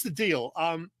 Here's the deal.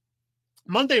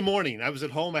 Monday morning, I was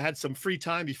at home. I had some free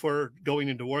time before going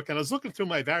into work. And I was looking through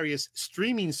my various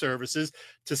streaming services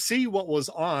to see what was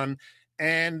on.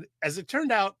 And as it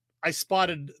turned out, I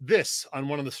spotted this on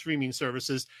one of the streaming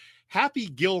services, Happy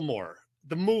Gilmore,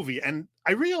 the movie. And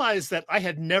I realized that I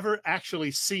had never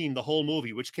actually seen the whole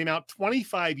movie, which came out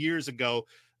 25 years ago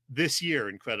this year,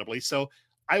 incredibly. So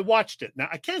I watched it. Now,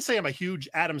 I can't say I'm a huge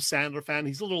Adam Sandler fan.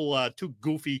 He's a little too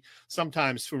goofy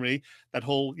sometimes for me, that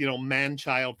whole,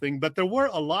 man-child thing. But there were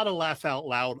a lot of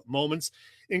laugh-out-loud moments,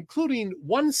 including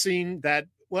one scene that,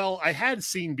 I had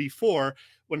seen before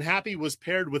when Happy was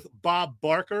paired with Bob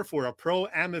Barker for a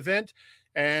Pro-Am event.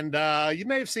 And you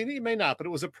may have seen it, you may not, but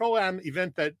it was a Pro-Am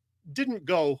event that didn't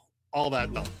go all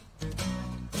that well.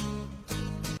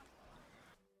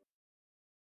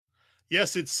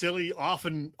 Yes, it's silly,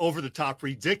 often over the top,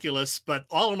 ridiculous, but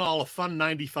all in all, a fun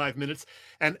 95 minutes.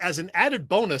 And as an added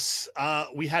bonus,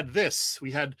 we had this. We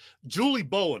had Julie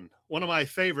Bowen, one of my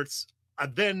favorites, a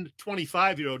then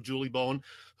 25-year-old Julie Bowen,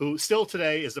 who still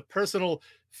today is a personal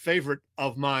favorite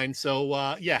of mine. So,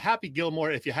 Happy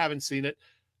Gilmore, if you haven't seen it,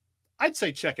 I'd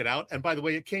say check it out. And by the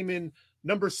way, it came in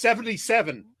number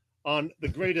 77 on the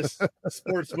greatest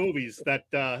sports movies that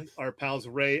our pals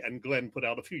Ray and Glenn put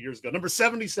out a few years ago. Number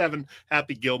 77,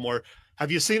 Happy Gilmore.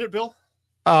 Have you seen it, Bill?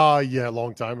 Yeah, a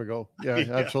long time ago. Yeah,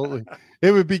 absolutely.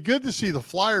 It would be good to see the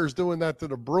Flyers doing that to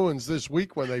the Bruins this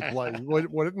week when they play,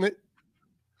 wouldn't it?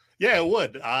 Yeah, it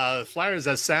would. Flyers,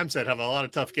 as Sam said, have a lot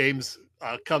of tough games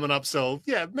coming up. So,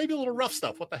 yeah, maybe a little rough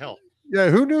stuff. What the hell? Yeah,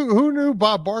 who knew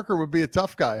Bob Barker would be a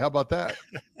tough guy? How about that?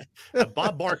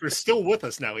 Bob Barker's still with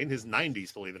us now in his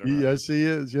 90s, believe it or not. Yes, he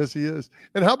is. Yes, he is.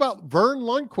 And how about Vern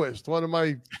Lundquist, one of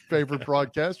my favorite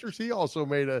broadcasters? He also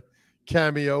made a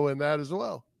cameo in that as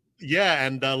well. Yeah,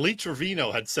 and Lee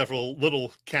Trevino had several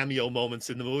little cameo moments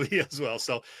in the movie as well.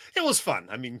 So it was fun.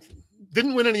 I mean,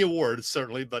 didn't win any awards,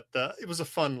 certainly, but it was a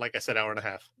fun, like I said, hour and a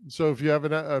half. So if you have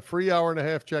a free hour and a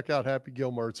half, check out Happy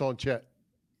Gilmore. It's on Chet.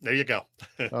 There you go.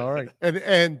 All right.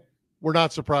 And we're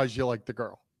not surprised you like the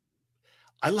girl.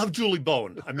 I love Julie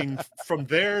Bowen. I mean, from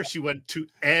there, she went to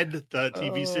Ed, the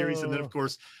TV series, and then, of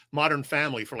course, Modern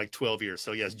Family for like 12 years.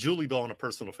 So, yes, Julie Bowen, a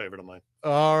personal favorite of mine.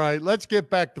 All right. Let's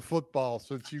get back to football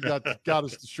since you got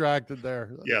us distracted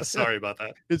there. Yeah, sorry about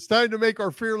that. It's time to make our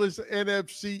fearless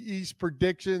NFC East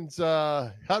predictions.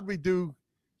 How'd we do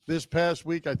this past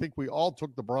week? I think we all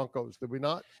took the Broncos, did we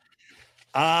not?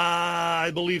 I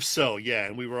believe so, yeah,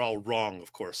 and we were all wrong,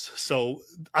 of course. So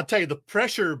I'll tell you, the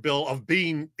pressure, Bill, of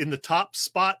being in the top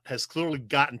spot has clearly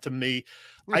gotten to me.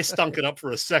 I stunk it up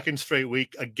for a second straight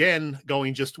week, again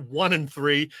going just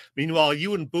 1-3. Meanwhile,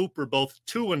 you and Boop are both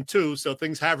 2-2, so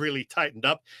things have really tightened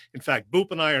up. In fact,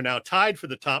 Boop and I are now tied for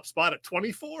the top spot at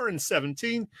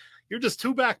 24-17. You're just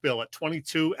two back, Bill, at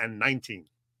 22-19.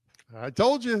 I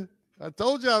told you I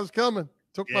was coming.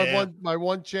 Took my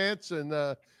one chance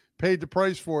and paid the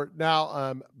price for it. Now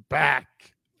I'm back.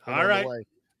 All right.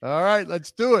 All right,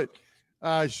 let's do it.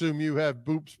 I assume you have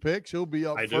Boop's picks. He'll be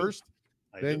up first,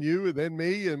 then you, and then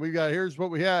me. And here's what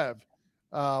we have.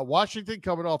 Washington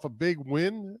coming off a big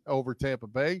win over Tampa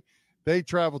Bay. They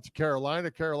travel to Carolina.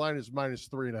 Carolina's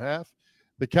 -3.5.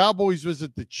 The Cowboys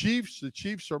visit the Chiefs. The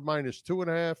Chiefs are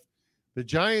 -2.5. The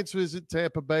Giants visit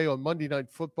Tampa Bay on Monday Night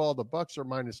Football. The Bucs are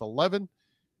 -11.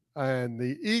 And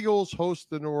the Eagles host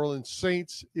the New Orleans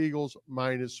Saints. Eagles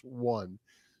 -1.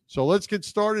 So let's get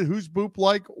started. Who's Boop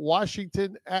like?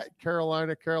 Washington at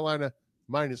Carolina. Carolina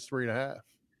 -3.5.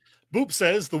 Boop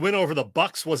says the win over the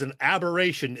Bucs was an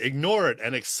aberration. Ignore it.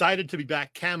 And excited to be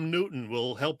back. Cam Newton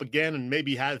will help again and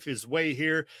maybe have his way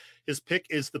here. His pick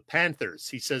is the Panthers.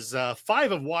 He says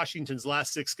 5 of Washington's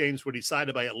last 6 games were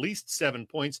decided by at least 7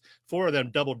 points, 4 of them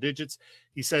double digits.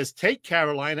 He says take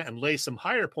Carolina and lay some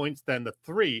higher points than the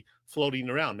 3 floating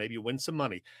around. Maybe you win some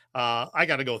money. I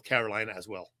got to go with Carolina as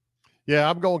well. Yeah,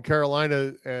 I'm going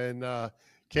Carolina, and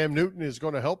Cam Newton is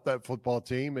going to help that football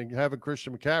team, and having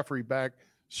Christian McCaffrey back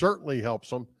certainly helps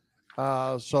them.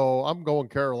 So I'm going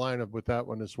Carolina with that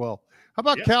one as well. How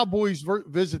about Cowboys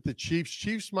visit the Chiefs?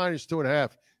 Chiefs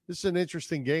 -2.5. This is an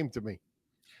interesting game to me.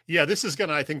 Yeah, this is going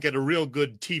to, I think, get a real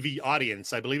good TV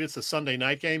audience. I believe it's a Sunday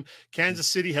night game. Kansas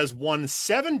City has won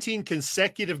 17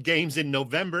 consecutive games in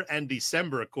November and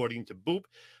December, according to Boop,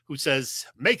 who says,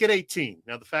 make it 18.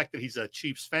 Now, the fact that he's a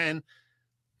Chiefs fan,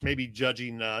 maybe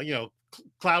judging,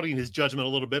 clouding his judgment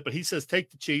a little bit, but he says take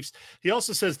the Chiefs. He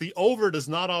also says the over does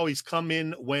not always come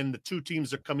in when the two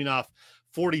teams are coming off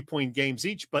 40-point games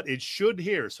each, but it should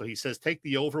here. So he says take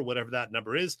the over, whatever that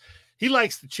number is. He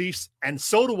likes the Chiefs, and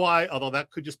so do I, although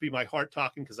that could just be my heart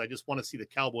talking because I just want to see the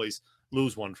Cowboys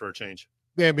lose one for a change.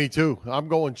 Yeah, me too. I'm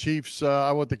going Chiefs.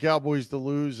 I want the Cowboys to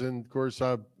lose, and, of course,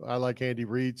 I like Andy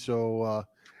Reid. So,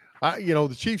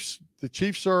 the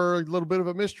Chiefs are a little bit of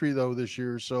a mystery, though, this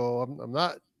year. So I'm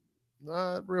not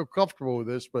real comfortable with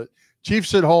this. But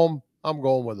Chiefs at home, I'm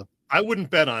going with them. I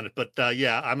wouldn't bet on it, but,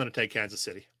 I'm going to take Kansas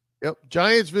City. Yep.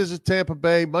 Giants visit Tampa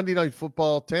Bay. Monday Night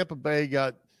Football. Tampa Bay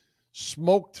got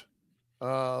smoked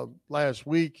last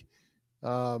week.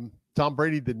 Tom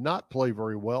Brady did not play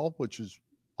very well, which is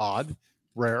odd,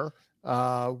 rare.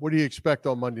 What do you expect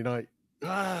on Monday night?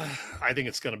 I think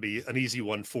it's going to be an easy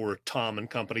one for Tom and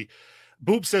company.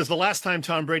 Boop says the last time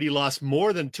Tom Brady lost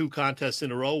more than 2 contests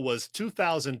in a row was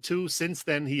 2002. Since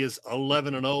then, he is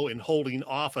 11-0 in holding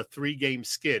off a 3-game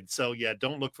skid. So, yeah,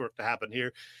 don't look for it to happen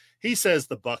here. He says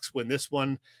the Bucs win this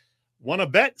one. Want to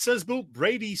bet, says Boop,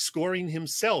 Brady scoring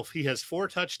himself. He has 4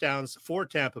 touchdowns for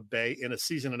Tampa Bay in a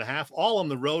season and a half, all on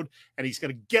the road, and he's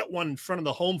going to get one in front of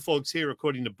the home folks here,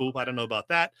 according to Boop. I don't know about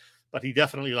that, but he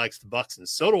definitely likes the Bucs, and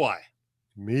so do I.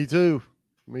 Me too.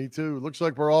 Looks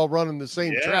like we're all running the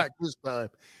same track this time.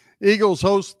 Eagles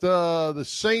host the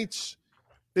Saints.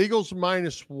 Eagles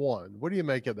 -1. What do you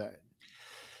make of that?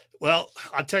 Well,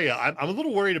 I'll tell you, I'm a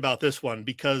little worried about this one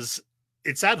because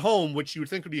it's at home, which you would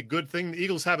think would be a good thing. The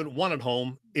Eagles haven't won at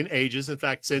home in ages. In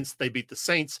fact, since they beat the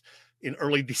Saints in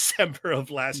early December of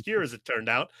last year, as it turned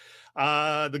out.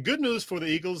 The good news for the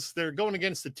Eagles, they're going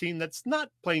against a team that's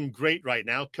not playing great right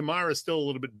now. Kamara is still a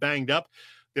little bit banged up.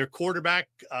 Their quarterback,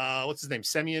 what's his name?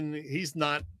 Semyon, he's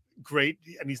not great,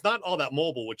 and he's not all that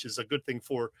mobile, which is a good thing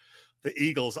for the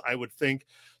Eagles, I would think.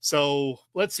 So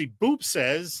let's see. Boop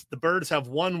says the Birds have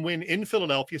 1 win in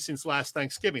Philadelphia since last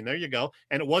Thanksgiving. There you go.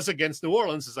 And it was against New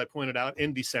Orleans, as I pointed out,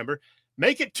 in December.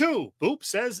 Make it 2. Boop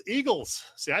says Eagles.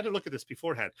 See, I had to look at this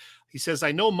beforehand. He says,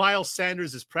 I know Miles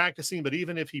Sanders is practicing, but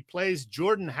even if he plays,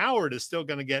 Jordan Howard is still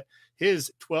going to get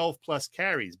his 12-plus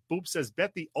carries. Boop says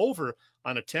bet the over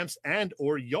on attempts and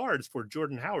or yards for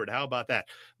Jordan Howard. How about that?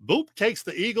 Boop takes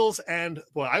the Eagles, and,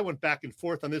 boy, I went back and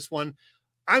forth on this one.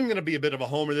 I'm going to be a bit of a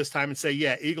homer this time and say,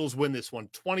 yeah, Eagles win this one,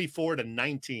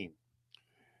 24-19.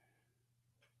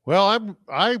 Well,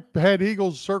 I had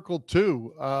Eagles circled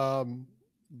too. I've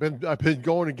been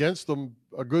going against them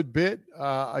a good bit.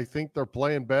 I think they're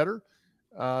playing better.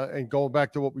 And going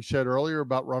back to what we said earlier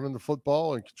about running the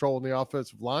football and controlling the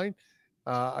offensive line,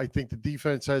 I think the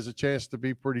defense has a chance to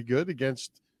be pretty good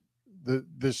against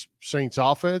this Saints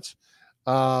offense.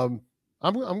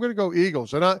 I'm going to go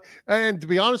Eagles. And to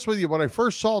be honest with you, when I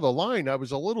first saw the line, I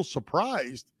was a little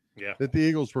surprised that the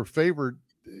Eagles were favored,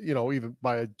 even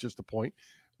by just a point.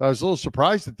 I was a little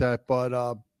surprised at that,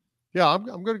 but yeah, I'm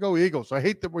going to go Eagles. I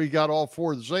hate that we got all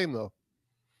 4 the same, though.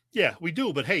 Yeah, we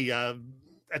do. But hey,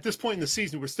 at this point in the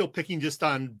season, we're still picking just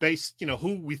on base,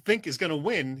 who we think is going to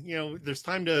win. There's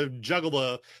time to juggle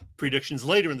the predictions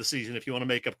later in the season if you want to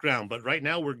make up ground. But right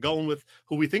now, we're going with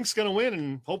who we think is going to win,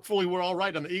 and hopefully we're all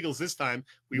right on the Eagles this time.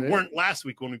 We weren't last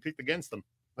week when we picked against them.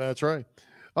 That's right.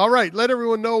 All right, let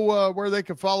everyone know where they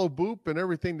can follow Boop and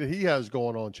everything that he has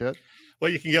going on, Chet.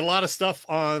 Well, you can get a lot of stuff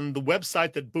on the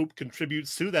website that Boop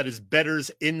contributes to. That is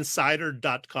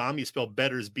bettorsinsider.com. You spell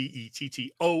bettors,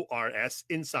 Bettors,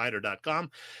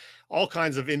 insider.com. All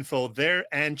kinds of info there.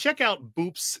 And check out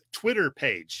Boop's Twitter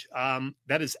page.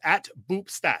 That is at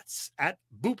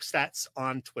BoopStats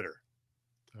on Twitter.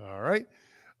 All right.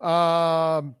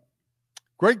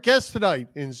 Great guest tonight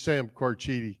in Sam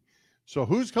Carchidi. So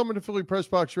who's coming to Philly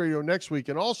Pressbox Radio next week?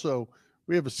 And also,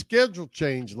 we have a schedule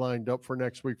change lined up for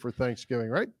next week for Thanksgiving,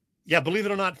 right? Yeah, believe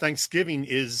it or not, Thanksgiving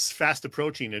is fast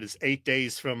approaching. It is 8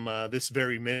 days from this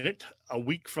very minute. A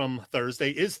week from Thursday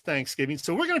is Thanksgiving.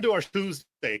 So we're going to do our Tuesday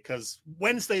because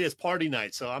Wednesday is party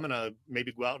night. So I'm going to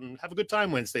maybe go out and have a good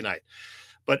time Wednesday night.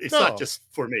 But it's not just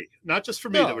for me. Not just for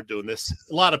me that we're doing this.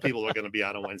 A lot of people are going to be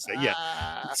out on Wednesday. Yeah.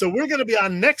 So we're going to be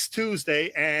on next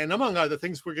Tuesday. And among other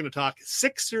things, we're going to talk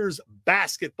Sixers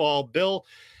basketball, Bill.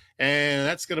 And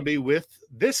that's going to be with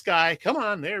this guy. Come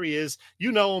on, there he is.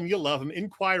 You know him. You love him.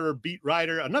 Inquirer beat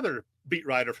writer, another beat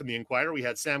writer from the Inquirer. We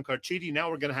had Sam Carchidi.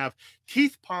 Now we're going to have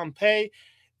Keith Pompey.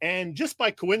 And just by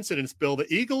coincidence, Bill,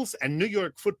 the Eagles and New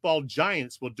York football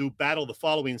Giants will do battle the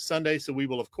following Sunday. So we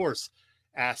will, of course,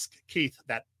 ask Keith,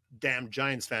 that damn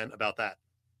Giants fan, about that.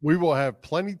 We will have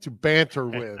plenty to banter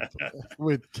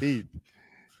with Keith,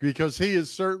 because he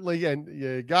is certainly, and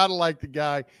you got to like the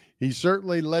guy, he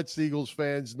certainly lets Eagles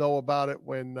fans know about it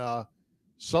when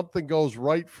something goes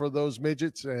right for those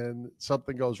midgets and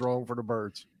something goes wrong for the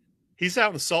Birds. He's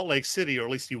out in Salt Lake City, or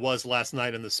at least he was last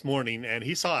night and this morning, and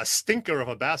he saw a stinker of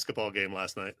a basketball game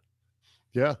last night.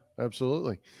 Yeah,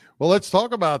 absolutely. Well, let's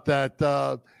talk about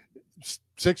that.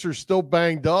 Sixers still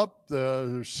banged up.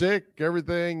 They're sick,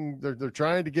 everything. They're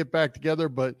trying to get back together,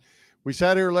 but we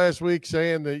sat here last week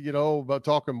saying that, about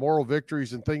talking moral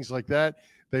victories and things like that.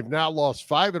 They've now lost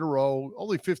 5 in a row,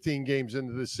 only 15 games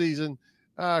into the season.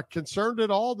 Concerned at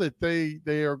all that they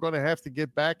are going to have to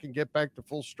get back to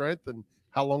full strength, and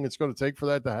how long it's going to take for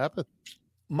that to happen?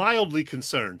 Mildly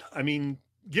concerned. I mean,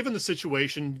 given the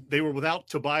situation, they were without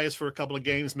Tobias for a couple of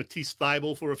games, Matisse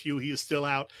Thybulle for a few. He is still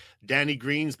out. Danny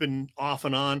Green's been off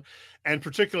and on, and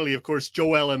particularly, of course,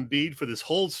 Joel Embiid for this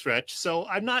whole stretch. So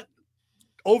I'm not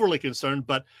overly concerned,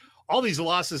 but all these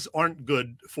losses aren't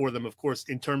good for them, of course,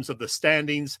 in terms of the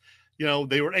standings. You know,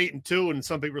 they were 8-2, and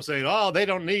some people are saying, oh, they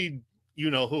don't need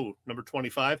you-know-who, number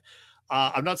 25.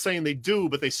 I'm not saying they do,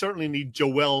 but they certainly need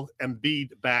Joel Embiid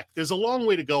back. There's a long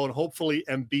way to go, and hopefully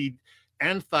Embiid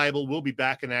and Thybulle will be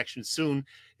back in action soon.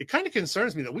 It kind of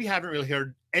concerns me that we haven't really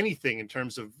heard anything in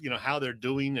terms of, how they're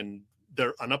doing and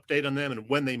an update on them and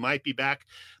when they might be back.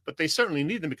 But they certainly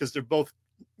need them because they're both,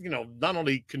 not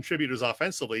only contributors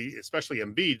offensively, especially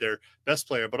Embiid, their best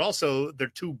player, but also their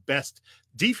two best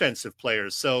defensive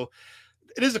players. So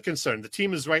it is a concern. The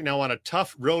team is right now on a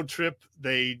tough road trip.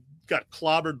 They got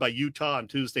clobbered by Utah on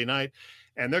Tuesday night,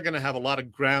 and they're going to have a lot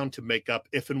of ground to make up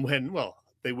if and when,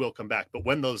 they will come back. But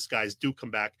when those guys do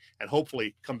come back, and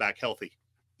hopefully come back healthy.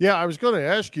 Yeah, I was going to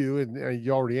ask you, and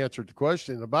you already answered the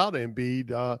question about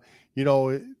Embiid.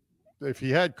 If he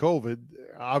had COVID,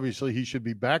 obviously he should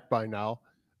be back by now,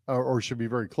 or should be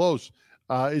very close.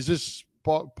 Is this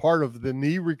part of the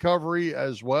knee recovery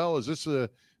as well? Is this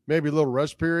maybe a little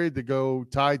rest period to go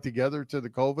tied together to the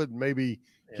COVID and maybe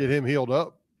get him healed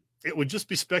up? It would just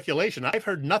be speculation. I've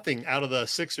heard nothing out of the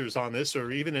Sixers on this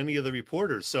or even any of the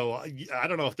reporters. So I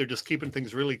don't know if they're just keeping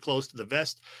things really close to the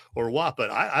vest or what, but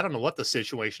I don't know what the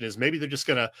situation is. Maybe they're just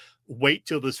going to wait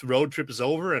till this road trip is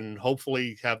over and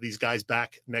hopefully have these guys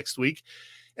back next week.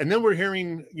 And then we're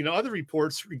hearing, other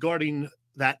reports regarding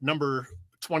that number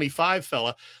 25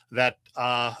 fella that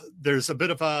there's a bit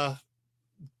of a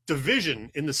division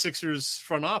in the Sixers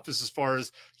front office as far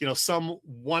as, some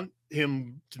want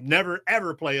him to never,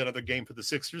 ever play another game for the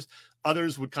Sixers.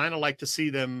 Others would kind of like to see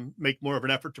them make more of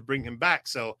an effort to bring him back.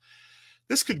 So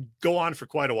this could go on for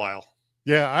quite a while.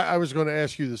 Yeah, I was going to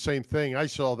ask you the same thing. I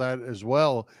saw that as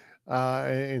well,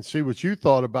 and see what you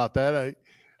thought about that.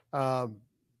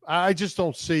 I just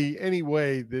don't see any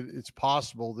way that it's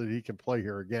possible that he can play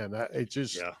here again. It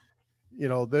just,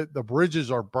 the bridges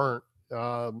are burnt.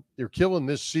 You're killing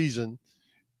this season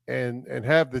and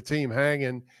have the team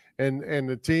hanging, and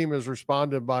the team has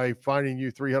responded by finding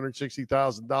you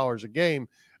 $360,000 a game.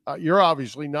 You're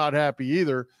obviously not happy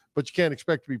either, but you can't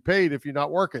expect to be paid if you're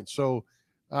not working. So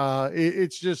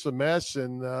it's just a mess.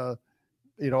 And,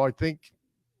 I think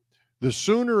the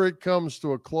sooner it comes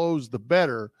to a close, the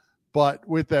better. But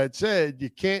with that said, you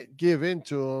can't give in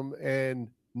to them and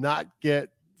not get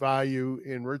value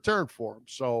in return for them.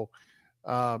 So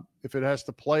if it has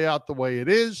to play out the way it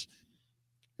is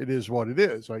what it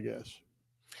is, I guess.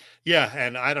 Yeah,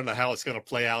 and I don't know how it's going to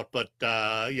play out, but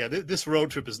this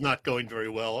road trip is not going very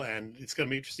well, and it's going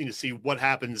to be interesting to see what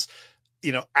happens,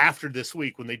 after this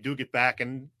week when they do get back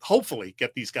and hopefully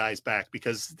get these guys back,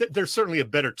 because they're certainly a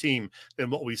better team than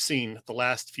what we've seen the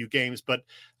last few games. But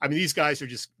I mean, these guys are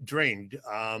just drained.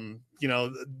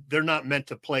 They're not meant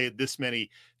to play this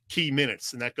many key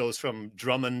minutes, and that goes from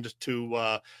Drummond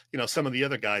to some of the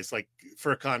other guys like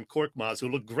Furkan Korkmaz, who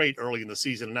looked great early in the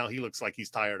season, and now he looks like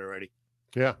he's tired already.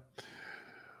 Yeah,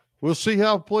 we'll see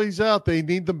how it plays out. They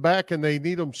need them back, and they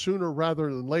need them sooner rather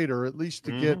than later, at least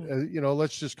to get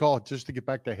let's just call it just to get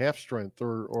back to half strength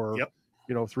or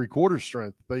 3/4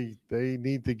 strength. They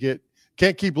need to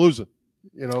can't keep losing.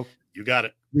 You got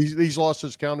it. These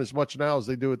losses count as much now as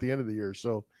they do at the end of the year.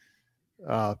 So.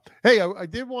 Hey, I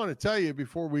did want to tell you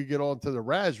before we get on to the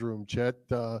Raz room, Chet.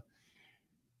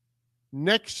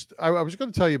 Next, I was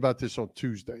going to tell you about this on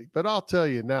Tuesday, but I'll tell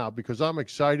you now because I'm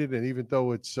excited. And even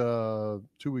though it's 2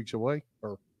 weeks away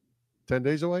or 10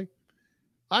 days away,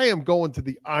 I am going to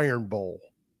the Iron Bowl.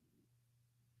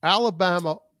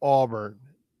 Alabama, Auburn.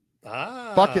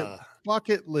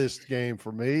 Bucket list game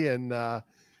for me. And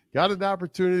got an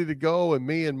opportunity to go. And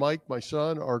me and Mike, my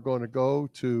son, are going to go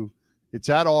to – it's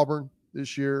at Auburn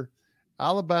this year.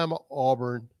 Alabama,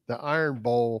 Auburn, the Iron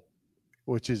Bowl,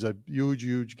 which is a huge,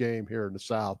 huge game here in the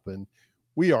South. And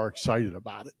we are excited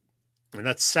about it. And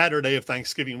that's Saturday of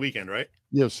Thanksgiving weekend, right?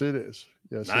 Yes, it is.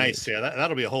 Yes, nice. Yeah,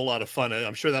 that'll be a whole lot of fun.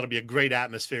 I'm sure that'll be a great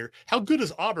atmosphere. How good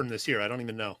is Auburn this year? I don't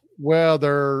even know. Well,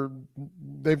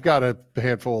 they've got a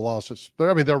handful of losses.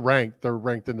 They're ranked. They're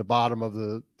ranked in the bottom of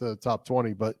the top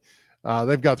 20, but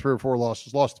they've got 3 or 4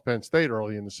 losses. Lost to Penn State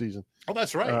early in the season. Oh,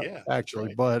 that's right. Yeah,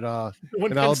 actually, right. But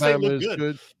when Alabama is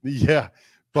good. Yeah,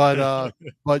 but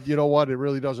but you know what? It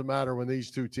really doesn't matter when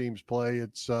these two teams play.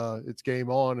 It's game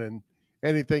on, and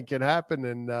anything can happen,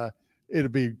 and it'll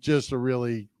be just a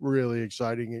really, really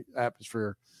exciting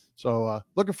atmosphere. So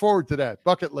looking forward to that.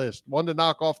 Bucket list, one to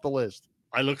knock off the list.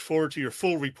 I look forward to your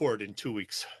full report in 2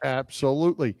 weeks.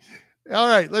 Absolutely. All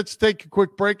right, let's take a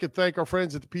quick break and thank our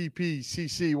friends at the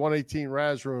PPCC 118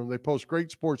 Raz Room. They post great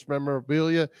sports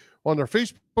memorabilia on their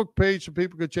Facebook page so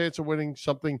people get a chance of winning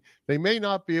something they may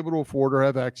not be able to afford or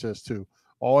have access to.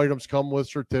 All items come with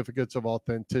certificates of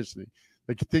authenticity.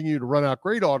 They continue to run out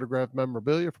great autographed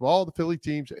memorabilia from all the Philly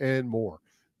teams and more.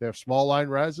 They have small line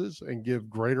Razes and give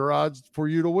greater odds for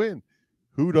you to win.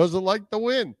 Who doesn't like to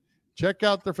win? Check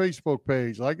out their Facebook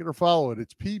page. Like it or follow it.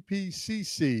 It's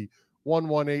PPCC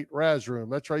 118 Raz Room.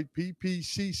 That's right,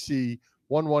 PPCC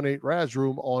 118 Raz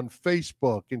Room on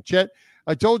Facebook. And Chet,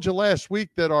 I told you last week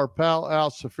that our pal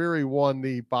Al Safiri won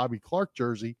the Bobby Clark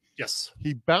jersey. Yes.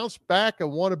 He bounced back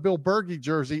and won a Bill Berge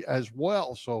jersey as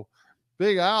well. So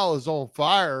Big Al is on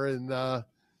fire, and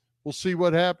we'll see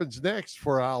what happens next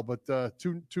for Al. But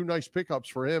two nice pickups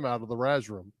for him out of the Raz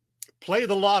Room. Play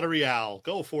the lottery, Al.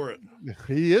 Go for it.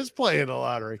 He is playing the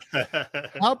lottery.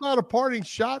 How about a parting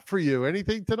shot for you?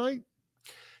 Anything tonight?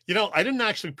 You know, I didn't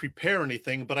actually prepare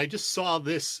anything, but I just saw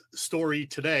this story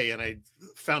today, and I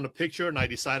found a picture, and I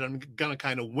decided I'm going to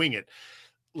kind of wing it.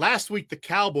 Last week, the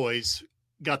Cowboys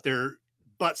got their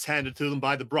butts handed to them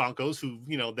by the Broncos, who,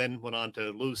 then went on to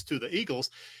lose to the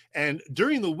Eagles. And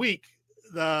during the week,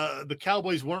 the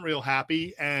Cowboys weren't real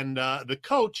happy, and the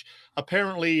coach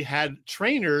apparently had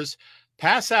trainers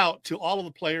pass out to all of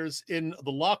the players in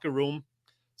the locker room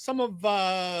some of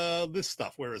this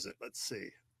stuff. Where is it? Let's see.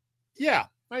 Yeah,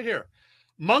 right here.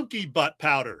 Monkey butt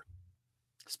powder,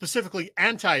 specifically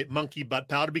anti-monkey butt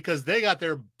powder, because they got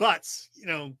their butts,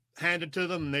 handed to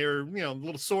them. They're, a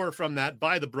little sore from that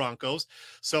by the Broncos.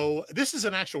 So this is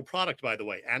an actual product, by the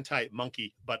way,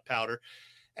 anti-monkey butt powder.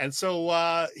 And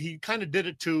so he kind of did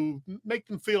it to make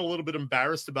them feel a little bit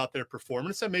embarrassed about their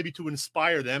performance and maybe to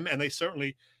inspire them. And they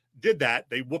certainly did that.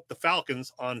 They whooped the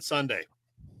Falcons on Sunday.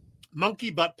 Monkey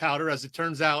butt powder, as it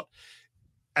turns out,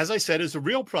 as I said, is a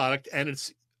real product, and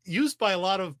it's used by a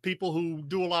lot of people who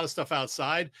do a lot of stuff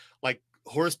outside, like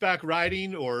horseback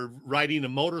riding or riding a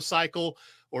motorcycle,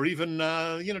 or even,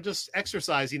 just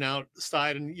exercising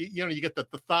outside. And, you get the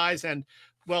thighs. And,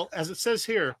 well, as it says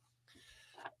here,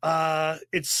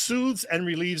 it soothes and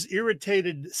relieves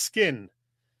irritated skin,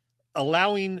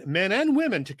 allowing men and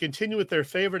women to continue with their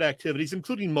favorite activities,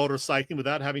 including motorcycling,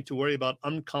 without having to worry about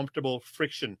uncomfortable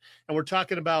friction. And we're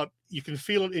talking about, you can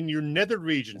feel it in your nether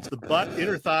regions, the butt,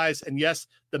 inner thighs, and yes,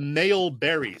 the male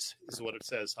berries is what it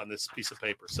says on this piece of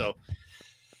paper. So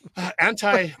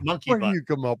anti-monkey butt. Where do you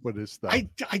come up with this stuff?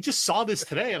 I just saw this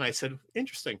today, and I said,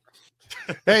 interesting.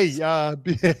 Hey,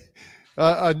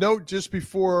 a note just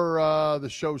before the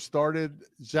show started,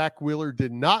 Zach Wheeler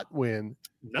did not win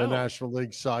the National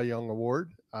League Cy Young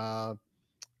Award. I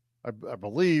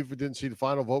believe we didn't see the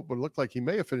final vote, but it looked like he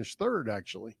may have finished third,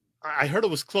 actually. I heard it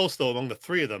was close, though, among the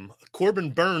three of them. Corbin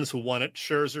Burns, who won it,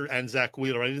 Scherzer, and Zach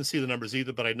Wheeler. I didn't see the numbers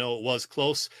either, but I know it was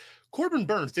close. Corbin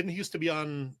Burns, didn't he used to be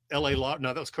on L.A. Law?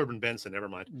 No, that was Corbin Benson. Never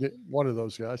mind. Yeah, one of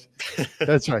those guys.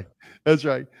 That's right. That's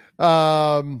right.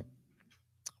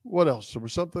 What else? There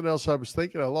was something else I was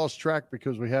thinking. I lost track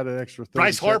because we had an extra 30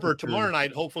 Bryce Harper tomorrow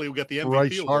night. Hopefully we'll get the MVP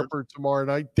Bryce award. Harper tomorrow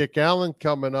night. Dick Allen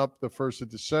coming up the 1st of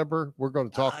December. We're going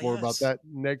to talk more about that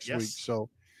next week. So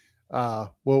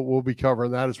we'll be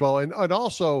covering that as well. And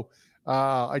also,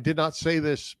 I did not say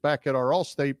this back at our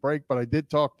Allstate break, but I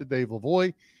did talk to Dave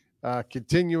Lavoie,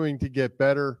 continuing to get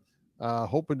better,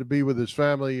 hoping to be with his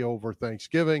family over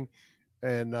Thanksgiving,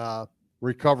 and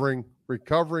recovering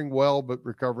well, but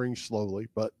recovering slowly,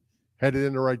 but headed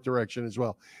in the right direction as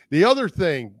well. The other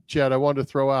thing, Chad, I wanted to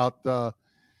throw out,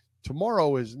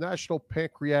 tomorrow is National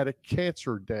Pancreatic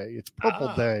Cancer Day. It's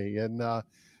Purple Day, and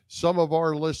some of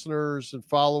our listeners and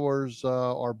followers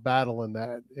are battling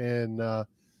that. And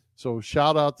so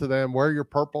shout out to them. Wear your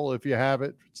purple if you have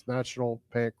it. It's National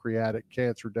Pancreatic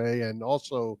Cancer Day. And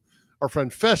also our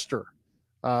friend Fester.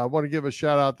 I want to give a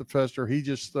shout out to Fester.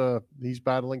 He's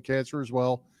battling cancer as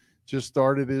well. Just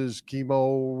started his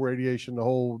chemo, radiation, the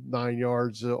whole 9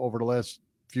 yards over the last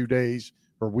few days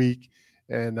or week.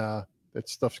 And that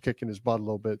stuff's kicking his butt a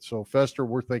little bit. So Fester,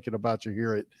 we're thinking about you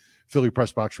here at Philly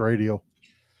Pressbox Radio.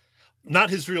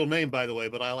 Not his real name, by the way,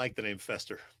 but I like the name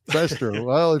Fester. Fester.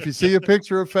 Well, if you see a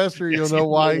picture of Fester, you'll know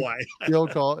why.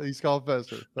 He's called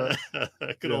Fester.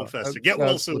 Good old Fester. Get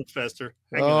well soon, Fester.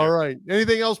 All right.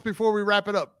 Anything else before we wrap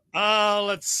it up?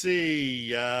 Let's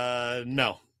see.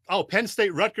 No. Oh, Penn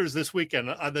State Rutgers this weekend.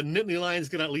 Are the Nittany Lions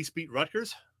going to at least beat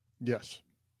Rutgers? Yes.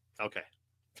 Okay.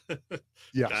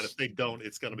 Yes. God, if they don't,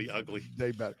 it's going to be ugly.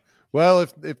 They better. Well,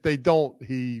 if they don't,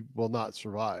 he will not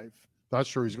survive. Not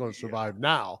sure he's going to survive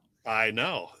now. I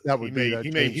know. That would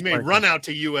he may run out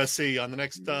to USC on the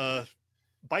next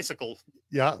bicycle.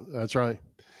 Yeah, that's right.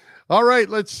 All right,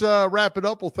 let's wrap it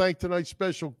up. We'll thank tonight's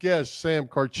special guest, Sam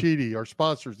Carchidi, our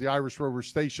sponsors, the Irish Rover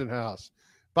Station House,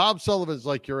 Bob Sullivan's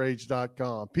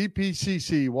LikeYourAge.com,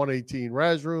 PPCC 118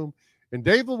 Raz Room, and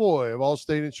Dave Lavoie of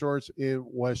Allstate Insurance in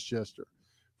Westchester.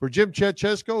 For Jim Chet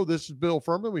Chesko, this is Bill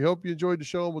Furman. We hope you enjoyed the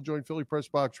show, and we'll join Philly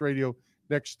Pressbox Radio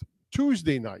next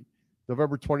Tuesday night,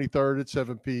 November 23rd at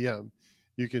 7 p.m.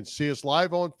 You can see us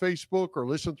live on Facebook or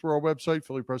listen through our website,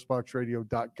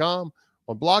 phillypressboxradio.com,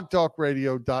 on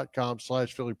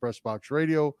blogtalkradio.com/Philly Pressbox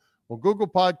Radio, on Google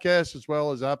Podcasts, as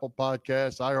well as Apple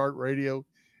Podcasts, iHeartRadio,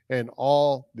 and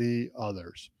all the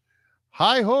others.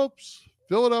 High hopes,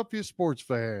 Philadelphia sports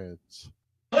fans.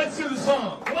 Let's do the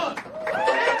song. Come on.